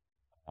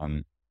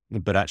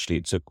 But actually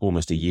it took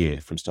almost a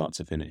year from start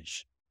to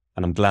finish.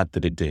 And I'm glad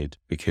that it did,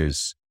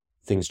 because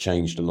things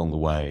changed along the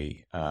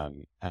way,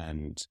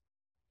 and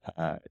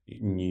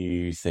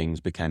new things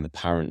became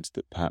apparent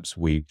that perhaps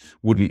we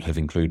wouldn't have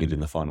included in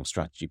the final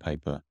strategy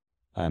paper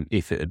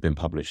if it had been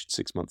published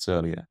 6 months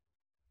earlier.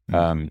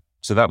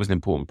 So that was an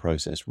important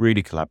process,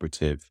 really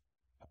collaborative.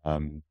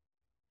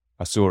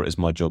 I saw it as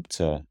my job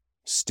to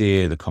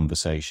steer the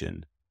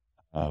conversation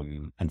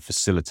and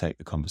facilitate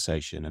the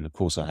conversation. And of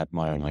course, I had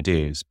my own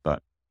ideas,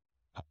 but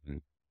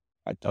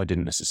I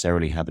didn't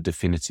necessarily have a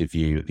definitive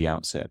view at the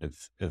outset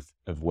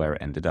of where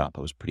it ended up.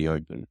 I was pretty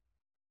open.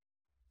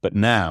 But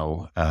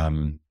now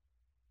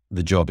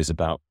the job is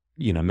about,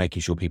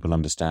 making sure people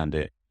understand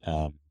it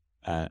and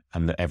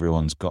that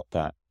everyone's got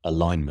that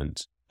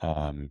alignment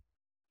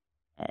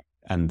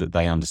and that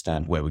they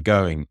understand where we're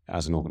going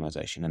as an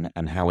organization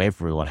and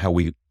how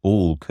we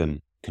all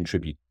can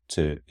contribute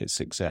to its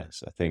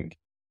success. I think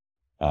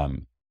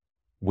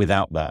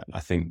without that, I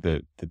think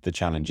that the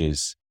challenge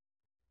is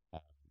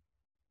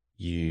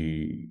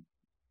you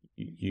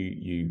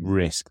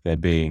risk there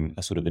being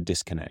a sort of a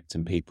disconnect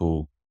and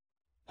people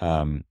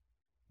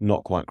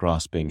not quite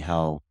grasping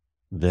how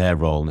their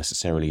role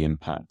necessarily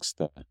impacts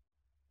the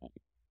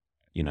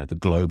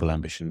global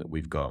ambition that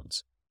we've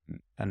got.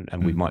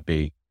 And we might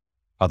be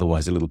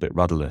otherwise a little bit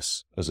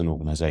rudderless as an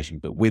organization.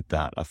 But with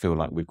that, I feel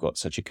like we've got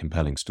such a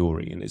compelling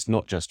story. And it's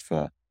not just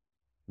for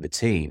the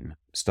team,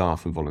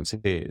 staff and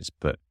volunteers,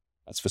 but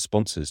that's for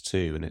sponsors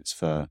too. And it's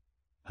for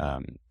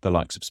the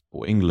likes of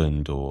Sport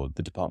England or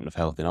the Department of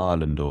Health in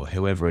Ireland or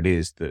whoever it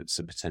is that's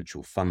a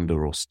potential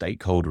funder or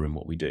stakeholder in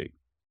what we do.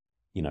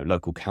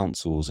 Local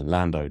councils and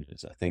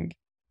landowners. I think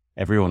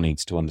everyone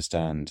needs to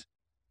understand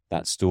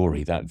that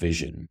story, that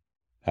vision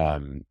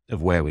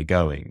of where we're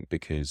going,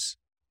 because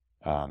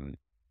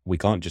we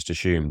can't just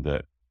assume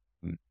that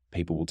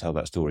people will tell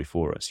that story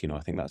for us. I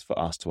think that's for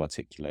us to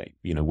articulate.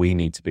 We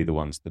need to be the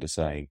ones that are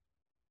saying,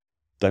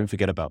 don't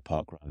forget about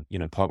parkrun.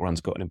 Parkrun's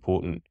got an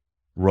important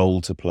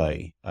role to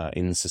play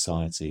in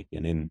society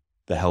and in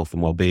the health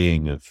and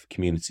well-being of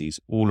communities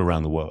all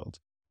around the world.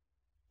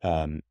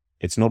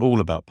 It's not all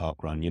about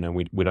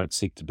parkrun. We don't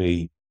seek to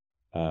be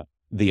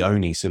the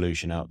only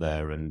solution out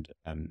there. And,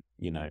 I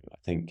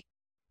think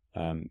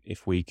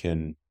if we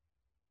can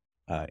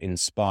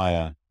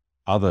inspire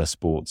other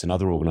sports and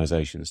other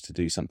organizations to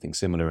do something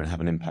similar and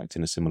have an impact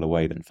in a similar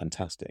way, then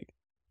fantastic.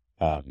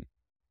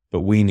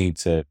 But we need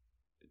to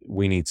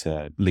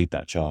lead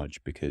that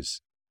charge,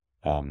 because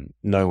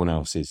no one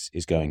else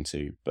is going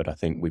to. But I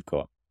think we've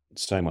got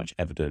so much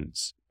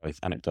evidence, both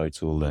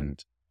anecdotal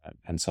and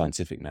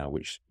scientific now,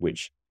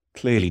 which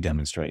clearly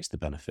demonstrates the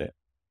benefit.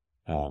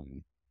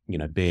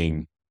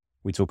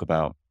 We talk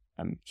about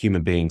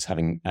human beings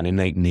having an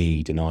innate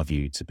need, in our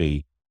view, to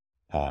be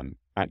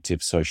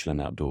active, social, and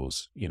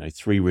outdoors.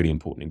 3 really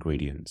important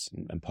ingredients,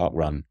 and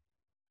parkrun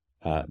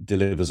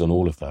delivers on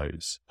all of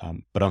those.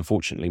 But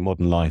unfortunately,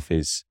 modern life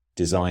is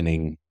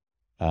designing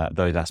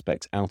those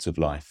aspects out of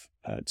life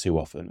too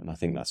often, and I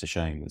think that's a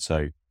shame. And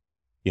so,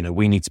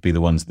 we need to be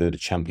the ones that are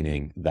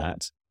championing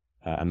that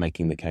and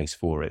making the case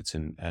for it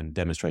and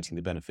demonstrating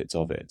the benefits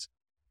of it.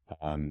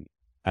 And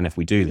if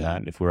we do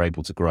that, if we're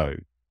able to grow,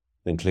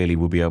 then clearly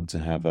we'll be able to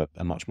have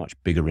a much, much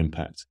bigger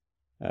impact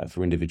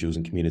for individuals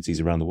and communities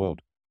around the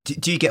world.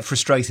 Do you get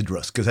frustrated,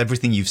 Russ? Because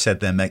everything you've said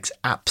there makes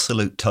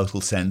absolute total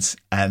sense.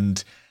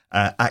 And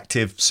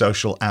active,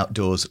 social,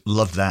 outdoors,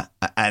 love that.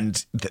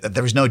 And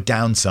there is no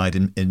downside,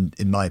 in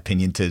my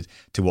opinion, to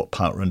what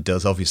parkrun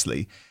does,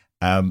 obviously.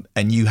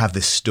 And you have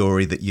this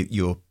story that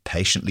you're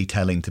patiently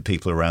telling to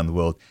people around the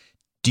world.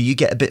 Do you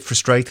get a bit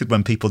frustrated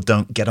when people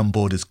don't get on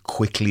board as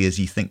quickly as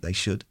you think they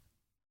should?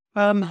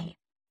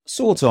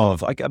 Sort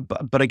of.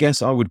 But I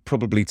guess I would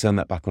probably turn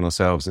that back on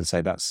ourselves and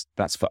say that's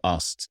for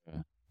us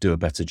to do a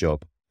better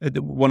job.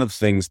 One of the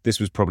things, this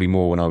was probably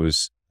more when I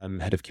was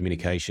head of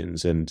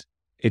communications, and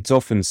it's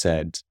often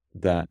said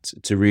that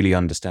to really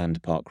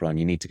understand parkrun,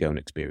 you need to go and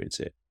experience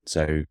it.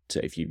 So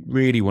if you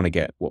really want to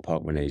get what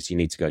parkrun is, you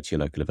need to go to your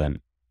local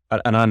event.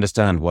 And I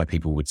understand why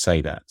people would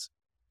say that,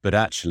 but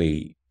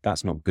actually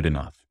that's not good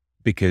enough,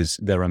 because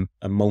there are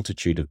a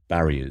multitude of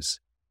barriers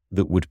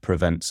that would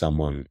prevent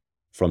someone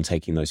from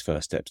taking those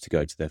first steps to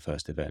go to their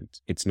first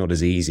event. It's not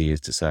as easy as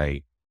to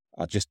say,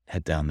 I'll just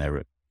head down there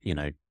at,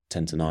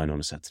 10 to 9 on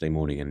a Saturday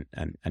morning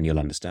and you'll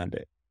understand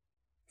it.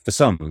 For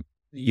some,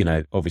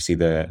 obviously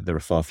there are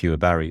far fewer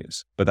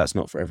barriers, but that's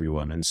not for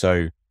everyone. And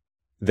so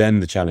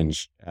then the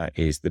challenge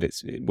is that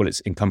it's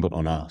incumbent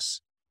on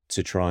us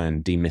to try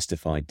and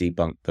demystify,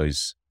 debunk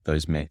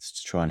those myths,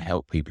 to try and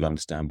help people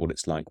understand what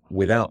it's like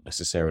without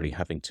necessarily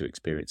having to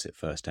experience it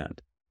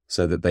firsthand,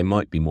 so that they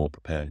might be more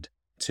prepared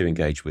to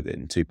engage with it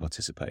and to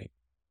participate.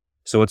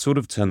 So I'd sort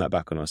of turn that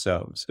back on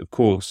ourselves. Of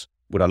course,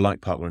 would I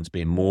like parkrun to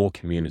be in more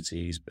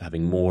communities,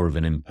 having more of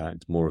an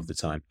impact more of the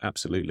time?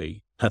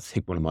 Absolutely. I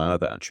think one of my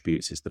other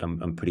attributes is that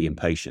I'm pretty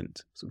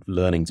impatient, sort of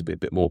learning to be a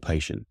bit more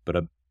patient, but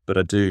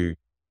I do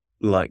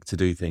like to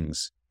do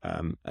things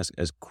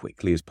as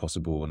quickly as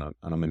possible, and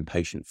I'm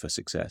impatient for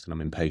success, and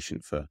I'm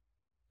impatient for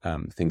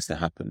things to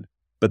happen.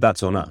 But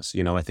that's on us.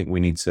 I think we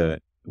need to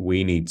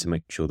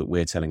make sure that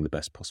we're telling the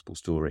best possible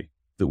story,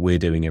 that we're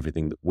doing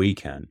everything that we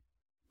can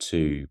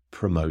to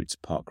promote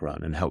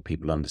parkrun and help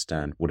people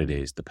understand what it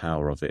is, the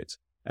power of it,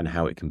 and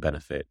how it can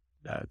benefit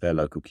their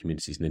local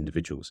communities and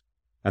individuals.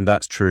 And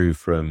that's true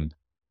from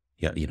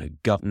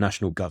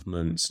national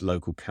governments,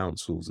 local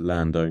councils,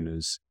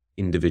 landowners,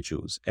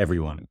 individuals,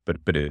 everyone. But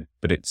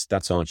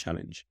that's our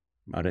challenge.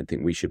 I don't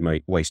think we should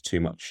waste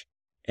too much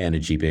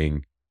energy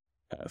being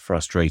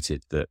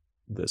frustrated that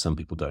some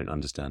people don't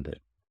understand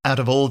it. Out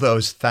of all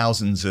those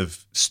thousands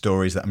of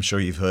stories that I'm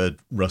sure you've heard,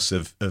 Russ,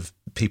 of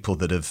people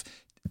that have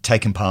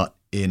taken part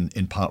in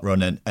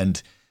parkrun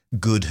and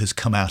good has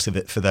come out of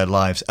it for their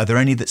lives, are there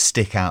any that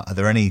stick out? Are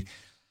there any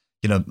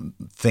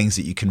things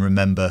that you can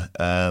remember?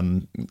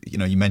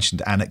 You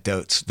mentioned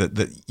anecdotes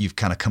that you've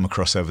kind of come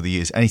across over the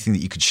years. Anything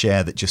that you could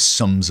share that just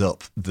sums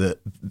up that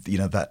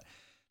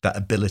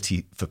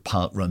ability for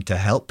parkrun to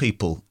help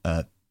people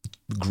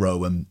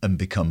grow and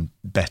become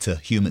better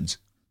humans?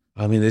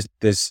 I mean,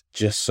 there's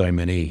just so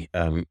many,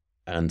 and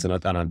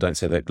I don't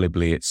say that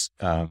glibly. It's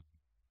I've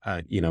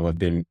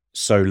been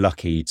so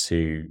lucky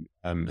to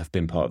have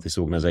been part of this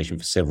organisation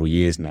for several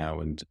years now,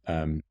 and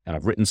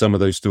I've written some of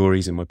those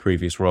stories in my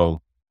previous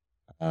role,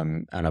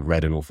 and I've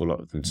read an awful lot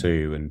of them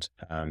too,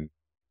 and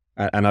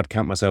I'd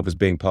count myself as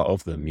being part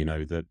of them.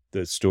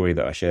 The story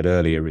that I shared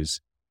earlier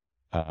is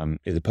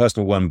a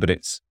personal one, but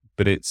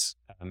it's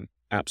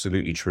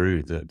absolutely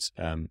true that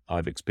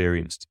I've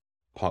experienced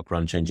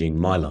parkrun changing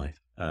my life,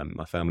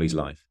 my family's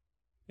life,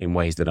 in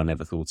ways that I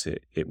never thought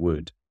it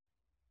would.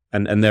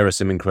 And there are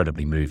some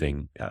incredibly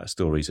moving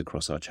stories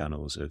across our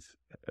channels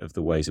of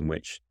the ways in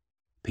which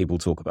people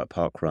talk about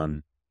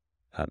parkrun,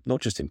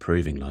 not just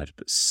improving lives,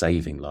 but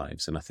saving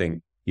lives. And I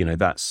think,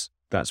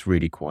 that's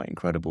really quite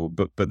incredible.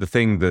 But the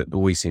thing that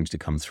always seems to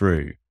come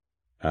through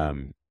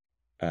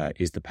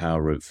is the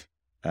power of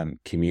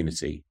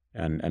community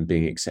and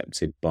being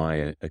accepted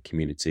by a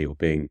community, or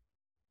being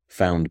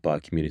found by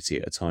a community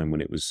at a time when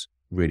it was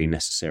really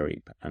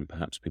necessary and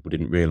perhaps people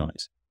didn't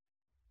realize.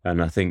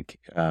 And I think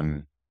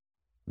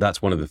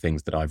that's one of the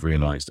things that I've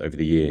realized over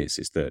the years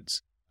is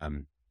that,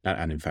 and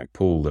in fact,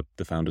 Paul,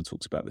 the founder,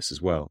 talks about this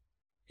as well.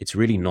 It's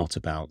really not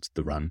about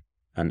the run,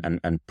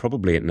 and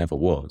probably it never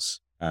was.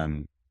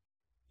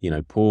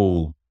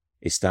 Paul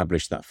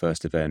established that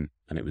first event,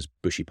 and it was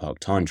Bushy Park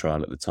Time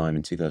Trial at the time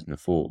in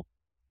 2004,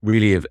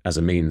 really as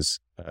a means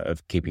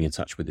of keeping in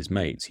touch with his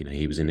mates.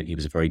 He was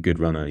a very good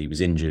runner. He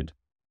was injured.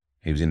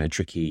 He was in a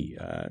tricky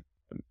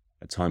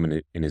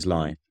time in his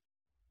life.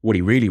 What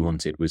he really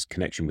wanted was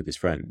connection with his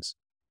friends.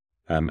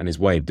 And his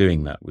way of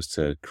doing that was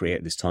to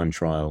create this time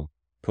trial,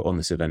 put on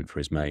this event for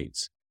his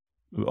mates,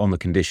 on the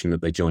condition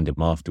that they joined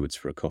him afterwards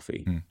for a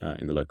coffee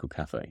in the local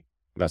cafe.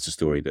 That's a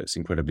story that's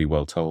incredibly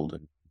well told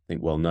and I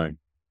think well known.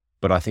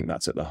 But I think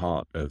that's at the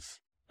heart of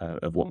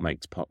what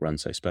makes parkrun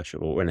so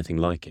special, or anything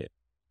like it.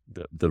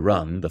 The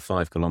run, the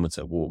 5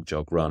 kilometre walk,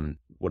 jog, run,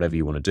 whatever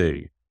you want to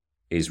do,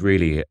 is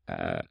really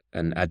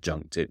an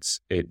adjunct.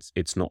 It's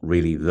not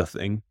really the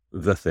thing.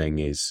 The thing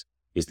is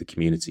the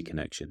community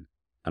connection.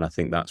 And I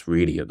think that's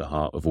really at the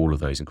heart of all of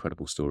those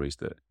incredible stories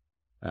that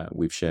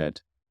we've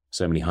shared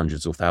so many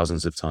hundreds or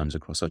thousands of times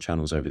across our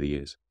channels over the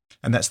years.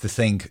 And that's the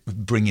thing,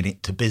 bringing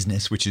it to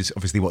business, which is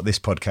obviously what this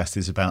podcast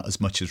is about as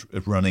much as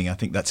running. I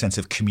think that sense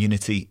of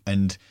community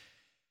and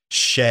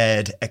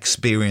shared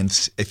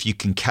experience, if you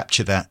can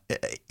capture that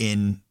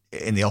in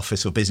the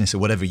office or business or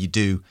whatever you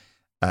do,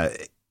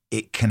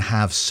 it can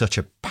have such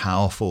a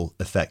powerful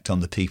effect on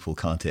the people,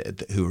 can't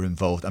it, who are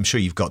involved? I'm sure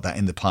you've got that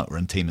in the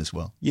parkrun team as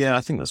well. Yeah,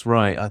 I think that's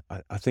right.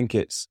 I think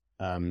it's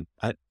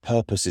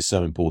purpose is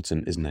so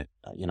important, isn't it?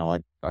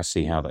 I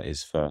see how that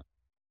is for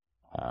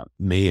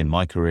me in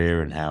my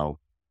career, and how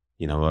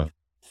I've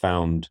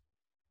found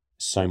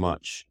so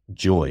much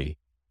joy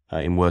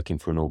in working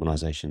for an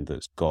organisation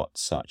that's got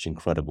such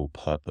incredible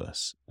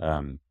purpose.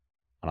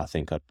 I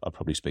think I'd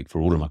probably speak for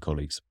all of my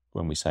colleagues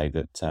when we say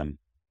that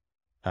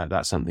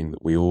that's something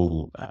that we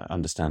all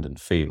understand and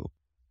feel,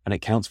 and it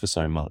counts for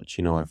so much.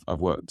 I've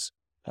worked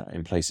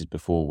in places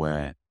before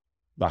where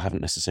I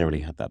haven't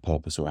necessarily had that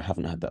purpose, or I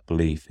haven't had that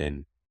belief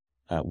in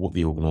what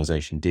the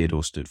organisation did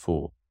or stood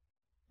for.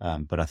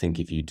 But I think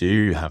if you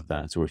do have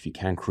that, or if you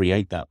can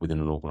create that within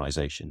an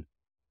organisation,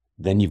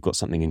 then you've got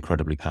something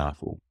incredibly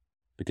powerful,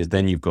 because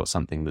then you've got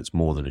something that's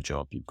more than a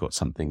job. You've got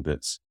something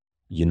that's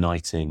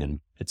uniting, and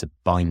it's a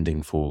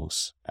binding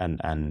force. And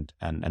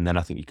then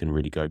I think you can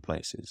really go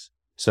places.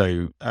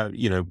 So,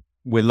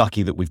 we're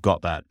lucky that we've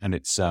got that. And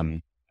it's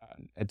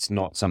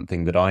not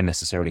something that I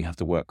necessarily have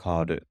to work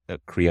hard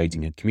at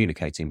creating and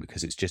communicating,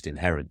 because it's just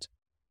inherent.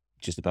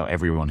 Just about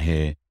everyone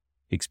here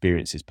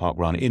experiences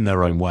parkrun in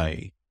their own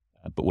way,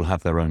 but will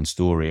have their own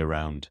story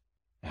around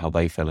how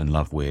they fell in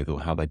love with,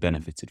 or how they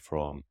benefited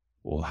from,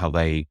 or how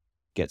they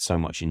get so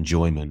much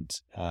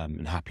enjoyment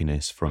and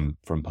happiness from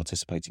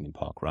participating in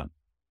parkrun.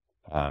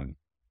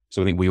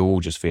 So I think we all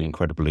just feel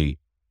incredibly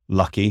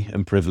lucky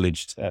and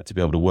privileged to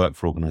be able to work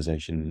for an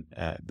organisation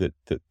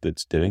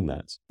that's doing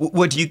that.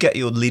 Where do you get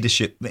your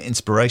leadership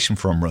inspiration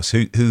from, Russ?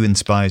 Who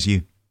inspires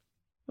you?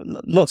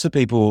 Lots of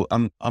people.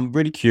 I'm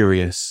really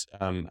curious,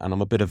 and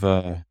I'm a bit of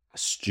a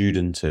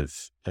student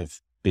of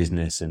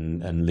business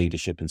and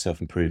leadership and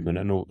self-improvement,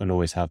 and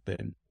always have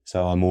been.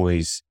 So I'm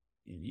always,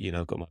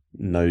 I've got my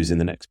nose in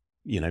the next,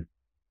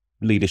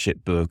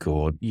 leadership book,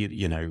 or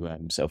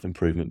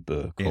self-improvement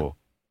book, yeah. or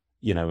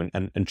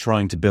and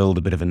trying to build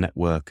a bit of a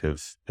network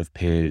of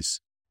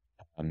peers,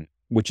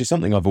 which is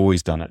something I've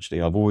always done.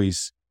 Actually, I've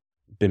always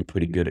been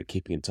pretty good at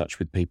keeping in touch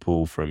with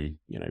people from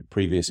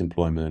previous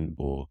employment,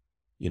 or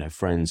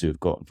friends who have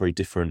got very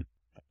different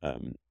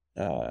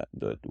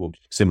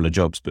similar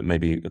jobs, but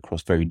maybe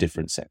across very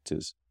different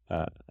sectors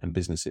and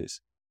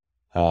businesses.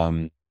 But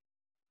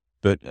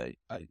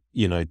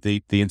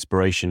the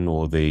inspiration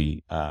or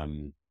the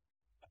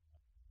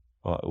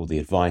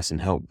advice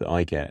and help that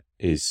I get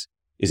is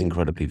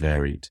incredibly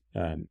varied,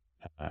 and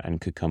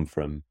could come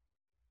from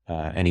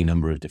any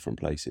number of different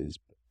places.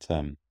 But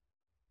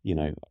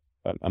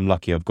I'm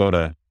lucky. I've got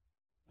an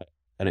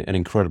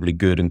incredibly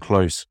good and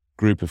close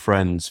group of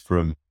friends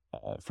from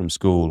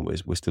school.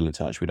 We're still in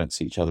touch. We don't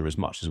see each other as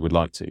much as we'd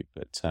like to,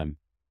 but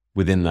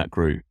within that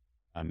group,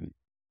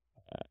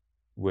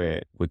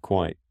 we're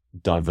quite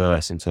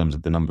diverse in terms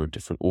of the number of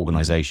different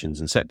organisations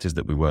and sectors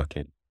that we work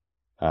in.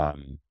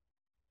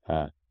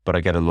 But I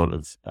get a lot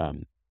of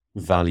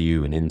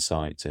value and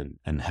insight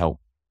and help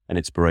and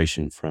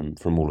inspiration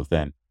from all of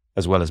them,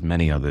 as well as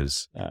many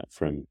others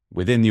from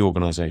within the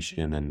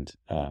organisation and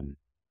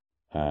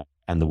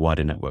the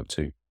wider network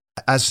too.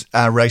 As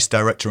our race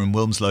director in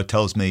Wilmslow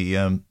tells me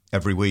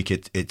every week,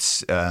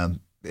 it's a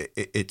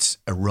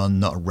run,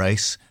 not a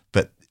race,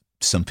 but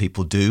some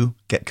people do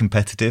get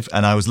competitive.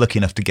 And I was lucky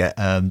enough to get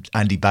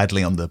Andy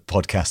Badley on the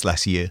podcast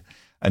last year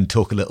and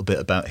talk a little bit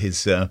about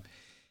his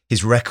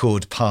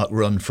record park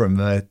run from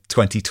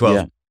 2012.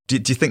 Yeah. Do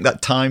you think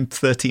that time,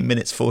 13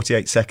 minutes,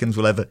 48 seconds,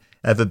 will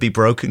ever be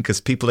broken? Because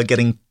people are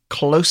getting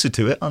closer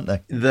to it, aren't they?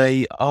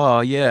 They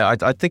are, yeah.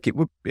 I think it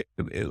would.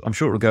 I'm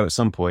sure it will go at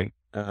some point.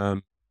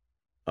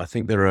 I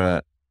think there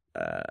are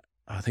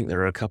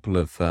a couple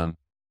of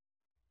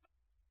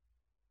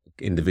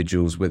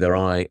individuals with their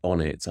eye on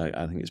it.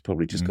 I think it's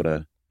probably just got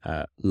to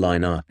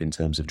line up in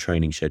terms of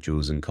training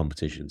schedules and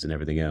competitions and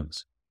everything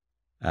else.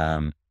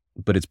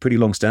 But it's pretty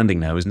long standing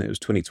now, isn't it? It was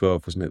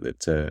 2012, wasn't it,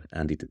 that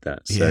Andy did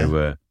that?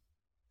 Yeah.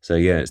 So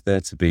yeah, it's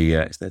there to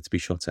be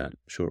shot at. I'm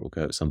sure it will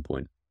go at some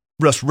point.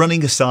 Russ,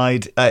 running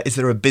aside, is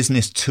there a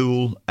business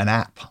tool, an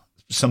app,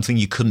 something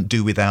you couldn't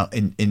do without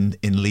in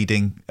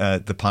leading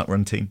the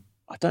parkrun team?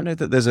 I don't know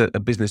that there's a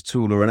business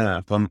tool or an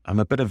app. I'm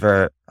a bit of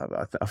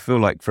I feel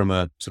like from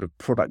a sort of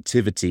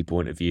productivity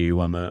point of view,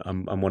 I'm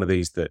one of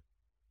these that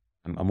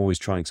I'm always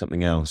trying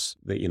something else,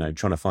 that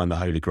trying to find the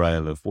holy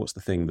grail of what's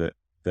the thing that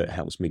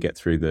helps me get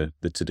through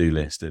the to-do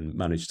list and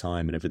manage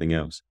time and everything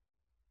else.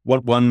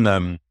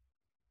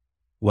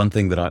 One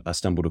thing that I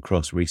stumbled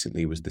across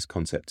recently was this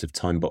concept of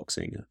time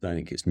boxing. I don't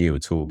think it's new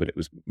at all, but it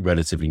was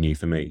relatively new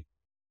for me.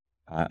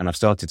 And I've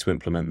started to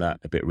implement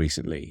that a bit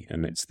recently.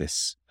 And it's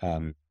this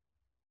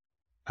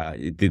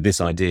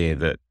this idea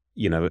that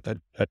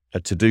a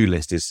to-do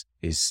list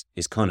is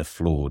kind of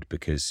flawed,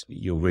 because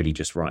you're really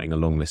just writing a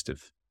long list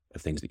of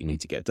things that you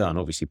need to get done,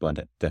 obviously by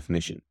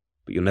definition,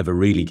 but you're never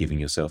really giving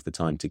yourself the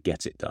time to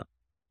get it done.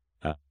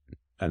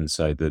 And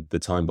so the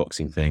time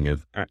boxing thing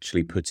of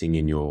actually putting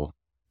in your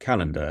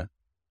calendar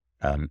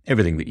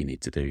everything that you need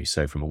to do,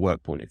 so from a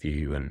work point of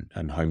view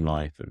and home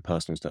life and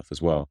personal stuff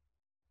as well,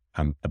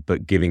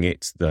 but giving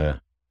it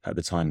the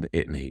time that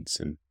it needs.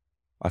 And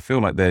I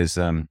feel like there's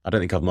I don't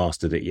think I've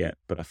mastered it yet,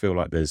 but I feel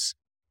like there's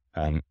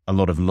a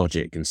lot of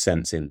logic and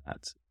sense in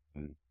that.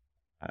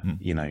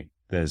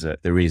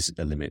 There is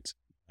a limit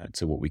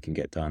to what we can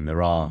get done.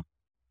 There are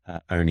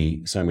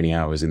only so many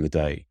hours in the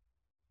day,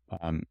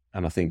 and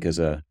I think as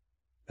a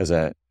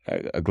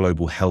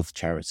global health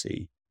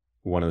charity,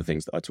 one of the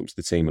things that I talk to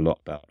the team a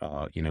lot about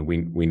are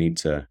we need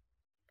to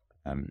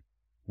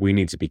we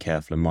need to be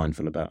careful and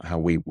mindful about how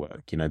we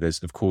work.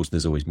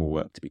 There's always more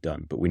work to be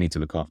done, but we need to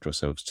look after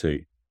ourselves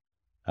too.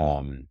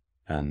 I'm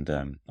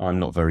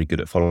not very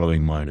good at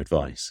following my own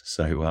advice.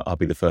 So I'll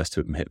be the first to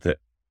admit that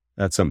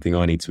that's something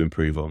I need to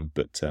improve on.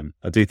 But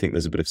I do think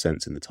there's a bit of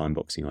sense in the time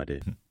boxing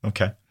idea.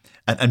 Okay.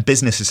 And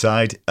business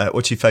aside,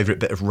 what's your favourite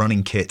bit of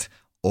running kit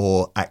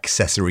or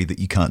accessory that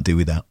you can't do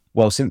without?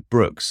 Well, since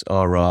Brooks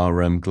are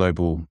our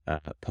global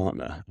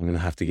partner, I'm going to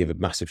have to give a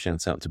massive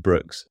shout out to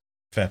Brooks.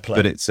 Fair play.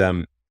 But it's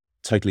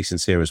totally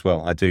sincere as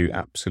well. I do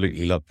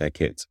absolutely love their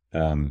kit,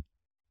 from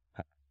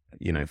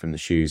the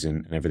shoes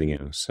and everything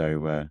else.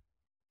 So,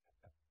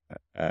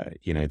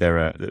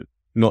 they're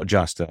not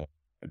just an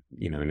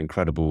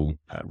incredible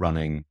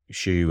running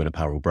shoe and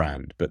apparel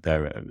brand, but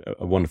they're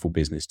a wonderful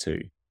business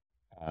too,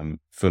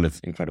 full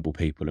of incredible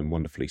people and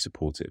wonderfully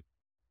supportive.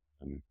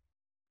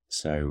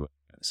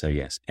 So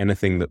yes,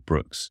 anything that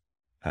Brooks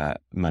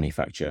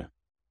manufacture,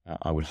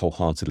 I would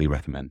wholeheartedly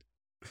recommend.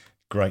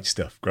 Great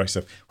stuff.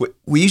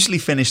 We usually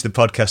finish the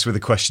podcast with a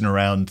question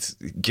around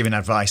giving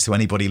advice to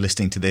anybody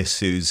listening to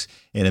this who's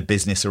in a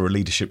business or a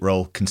leadership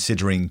role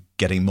considering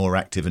getting more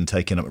active and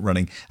taking up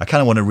running. I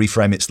kind of want to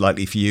reframe it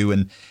slightly for you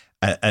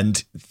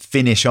and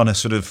finish on a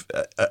sort of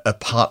a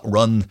park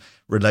run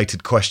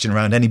related question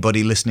around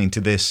anybody listening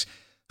to this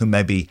who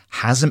maybe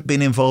hasn't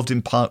been involved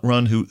in park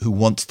run, who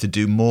wants to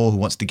do more, who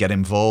wants to get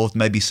involved,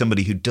 maybe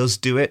somebody who does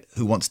do it,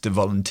 who wants to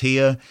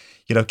volunteer.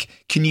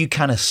 Can you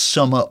kind of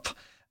sum up,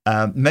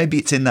 maybe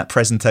it's in that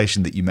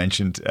presentation that you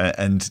mentioned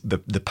and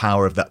the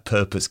power of that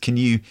purpose. Can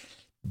you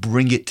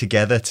bring it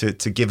together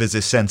to give us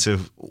a sense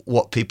of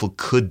what people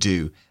could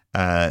do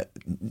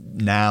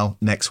now,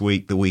 next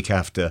week, the week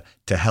after,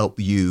 to help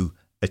you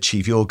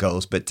achieve your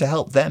goals, but to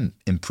help them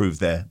improve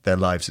their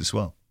lives as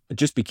well?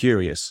 Just be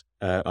curious,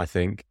 I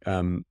think,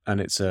 and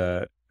it's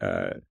I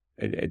don't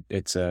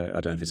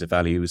know if it's a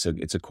value,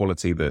 it's a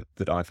quality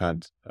that I've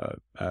had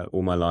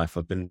all my life.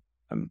 I've been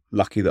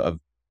lucky that I've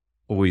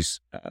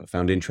always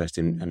found interest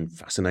in and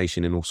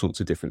fascination in all sorts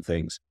of different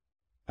things,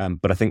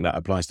 but I think that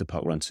applies to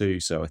parkrun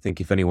too. So I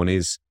think if anyone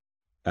is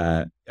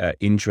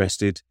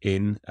interested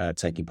in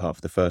taking part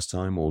for the first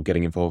time or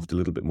getting involved a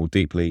little bit more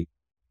deeply,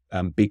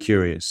 be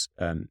curious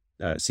and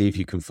see if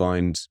you can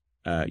find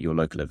your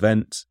local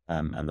event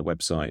and the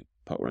website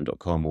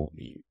parkrun.com, or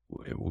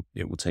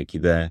it will take you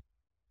there.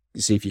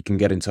 See if you can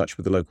get in touch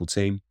with the local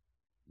team.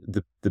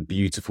 The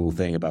beautiful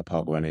thing about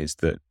parkrun is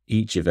that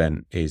each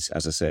event is,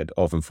 as I said,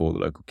 of and for the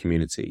local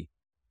community,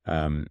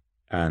 and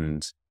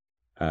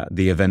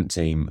the event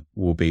team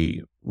will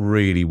be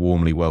really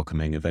warmly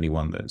welcoming of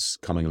anyone that's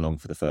coming along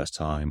for the first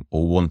time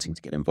or wanting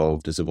to get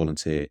involved as a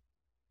volunteer.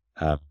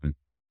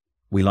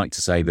 We like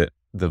to say that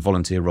the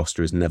volunteer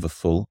roster is never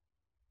full.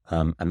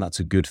 And that's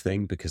a good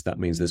thing because that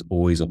means there's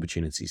always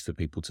opportunities for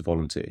people to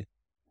volunteer.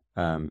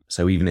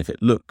 So even if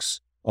it looks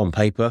on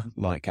paper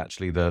like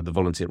actually the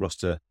volunteer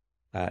roster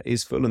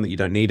is full and that you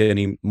don't need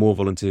any more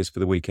volunteers for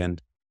the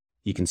weekend,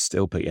 you can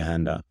still put your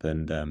hand up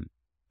and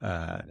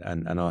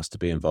ask to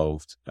be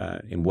involved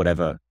in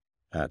whatever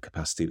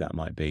capacity that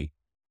might be.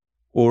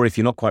 Or if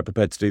you're not quite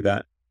prepared to do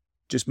that,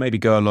 just maybe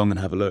go along and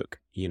have a look.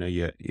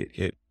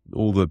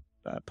 All the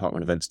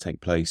parkrun events take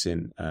place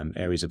in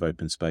areas of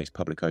open space,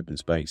 public open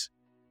space.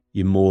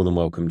 You're more than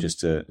welcome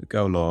just to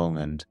go along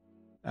and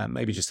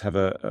maybe just have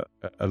a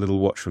little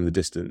watch from the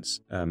distance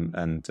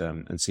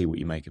and see what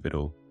you make of it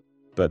all.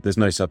 But there's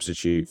no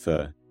substitute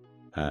for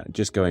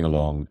just going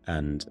along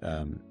and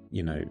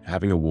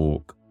having a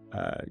walk,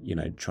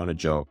 trying to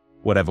jog,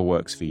 whatever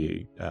works for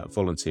you,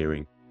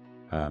 volunteering,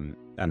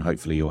 and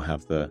hopefully you'll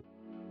have the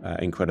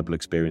incredible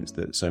experience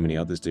that so many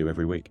others do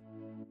every week.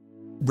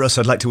 Russ,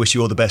 I'd like to wish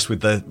you all the best with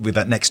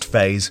that next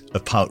phase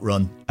of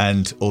parkrun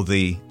and all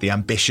the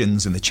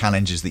ambitions and the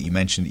challenges that you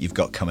mentioned that you've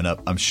got coming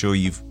up. I'm sure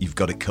you've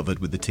got it covered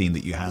with the team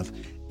that you have.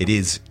 It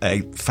is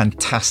a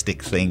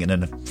fantastic thing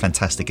and a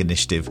fantastic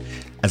initiative.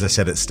 As I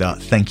said at the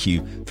start, thank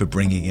you for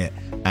bringing it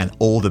and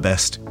all the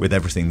best with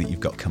everything that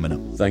you've got coming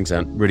up. Thanks,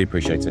 Ant. Really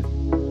appreciate it.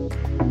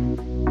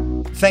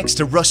 Thanks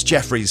to Russ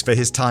Jefferys for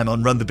his time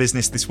on Run the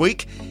Business this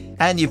week.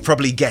 And you've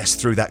probably guessed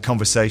through that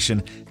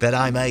conversation that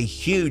I'm a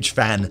huge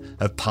fan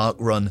of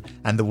parkrun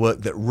and the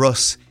work that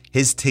Russ,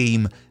 his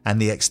team,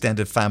 and the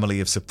extended family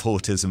of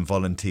supporters and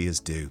volunteers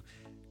do.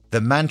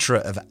 The mantra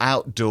of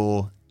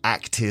outdoor,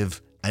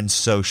 active, and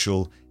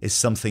social is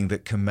something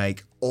that can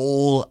make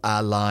all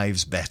our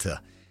lives better.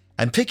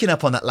 And picking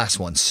up on that last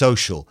one,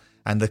 social,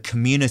 and the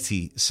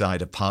community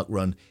side of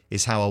parkrun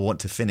is how I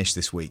want to finish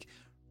this week.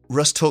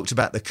 Russ talked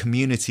about the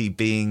community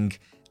being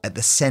at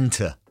the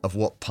centre of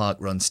what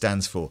parkrun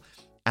stands for.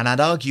 And I'd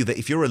argue that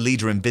if you're a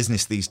leader in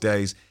business these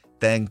days,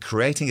 then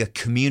creating a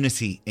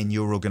community in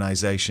your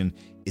organisation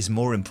is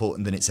more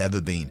important than it's ever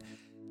been.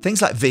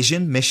 Things like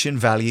vision, mission,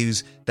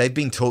 values, they've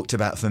been talked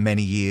about for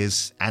many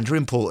years and are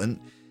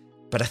important.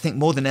 But I think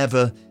more than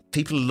ever,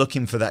 people are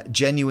looking for that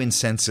genuine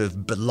sense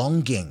of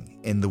belonging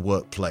in the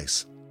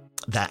workplace.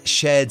 That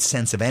shared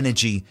sense of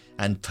energy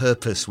and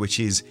purpose, which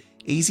is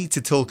easy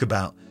to talk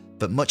about,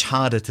 but much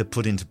harder to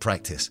put into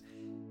practice.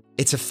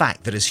 It's a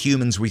fact that as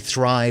humans, we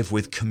thrive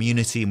with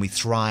community and we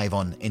thrive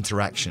on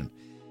interaction.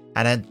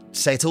 And I'd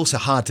say it's also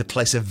hard to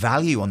place a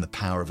value on the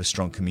power of a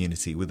strong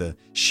community with a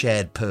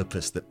shared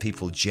purpose that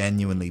people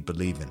genuinely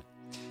believe in.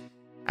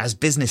 As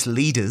business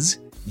leaders,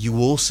 you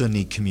also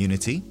need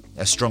community,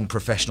 a strong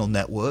professional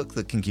network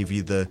that can give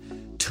you the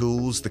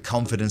tools, the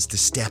confidence to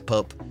step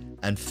up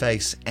and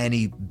face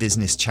any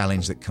business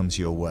challenge that comes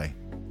your way.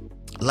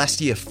 Last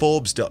year,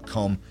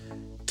 Forbes.com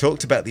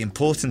talked about the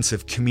importance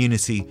of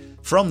community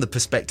from the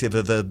perspective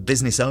of a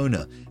business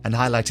owner and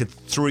highlighted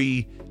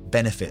 3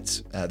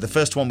 benefits. The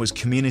first one was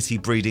community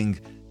breeding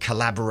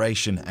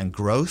collaboration and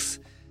growth,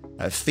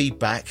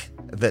 feedback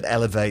that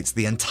elevates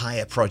the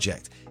entire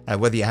project.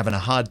 Whether you're having a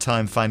hard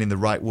time finding the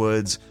right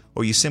words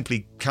or you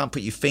simply can't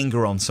put your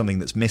finger on something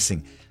that's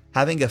missing,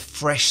 having a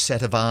fresh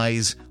set of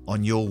eyes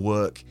on your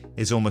work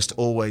is almost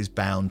always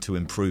bound to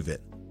improve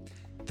it.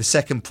 The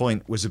second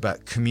point was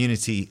about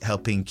community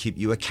helping keep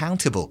you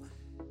accountable.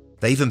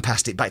 They even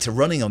passed it back to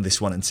running on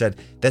this one and said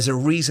there's a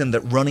reason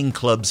that running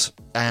clubs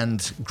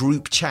and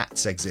group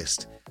chats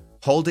exist.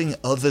 Holding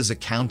others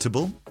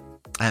accountable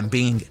and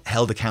being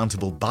held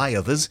accountable by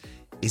others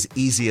is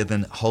easier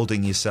than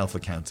holding yourself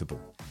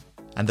accountable.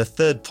 And the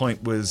third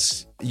point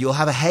was you'll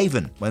have a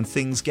haven when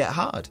things get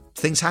hard.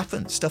 Things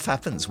happen, stuff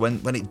happens.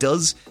 When it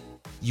does,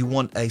 you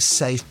want a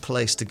safe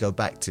place to go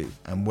back to.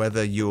 And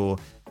whether you're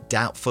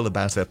doubtful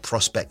about a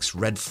prospect's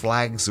red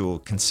flags or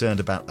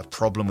concerned about a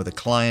problem with a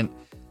client,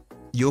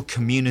 your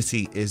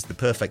community is the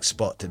perfect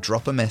spot to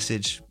drop a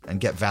message and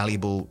get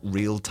valuable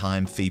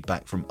real-time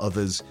feedback from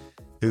others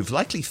who've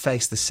likely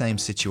faced the same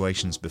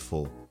situations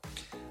before.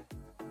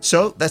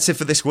 So that's it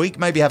for this week.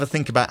 Maybe have a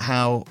think about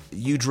how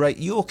you'd rate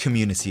your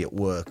community at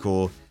work,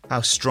 or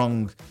how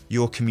strong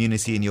your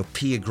community in your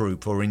peer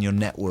group or in your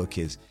network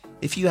is.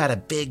 If you had a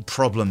big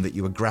problem that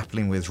you were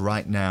grappling with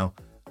right now,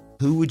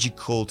 who would you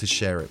call to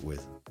share it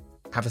with?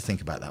 Have a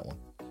think about that one.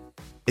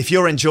 If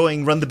you're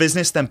enjoying Run the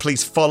Business, then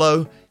please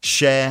follow,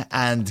 share,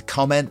 and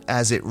comment,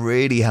 as it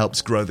really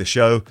helps grow the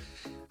show.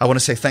 I want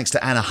to say thanks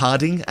to Anna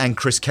Harding and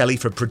Chris Kelly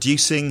for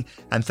producing,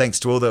 and thanks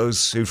to all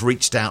those who've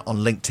reached out on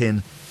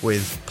LinkedIn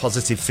with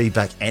positive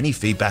feedback, any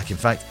feedback in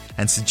fact,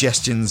 and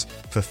suggestions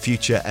for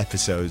future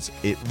episodes.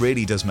 It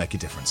really does make a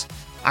difference.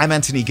 I'm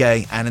Anthony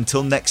Gay, and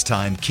until next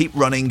time, keep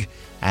running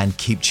and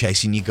keep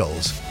chasing your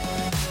goals.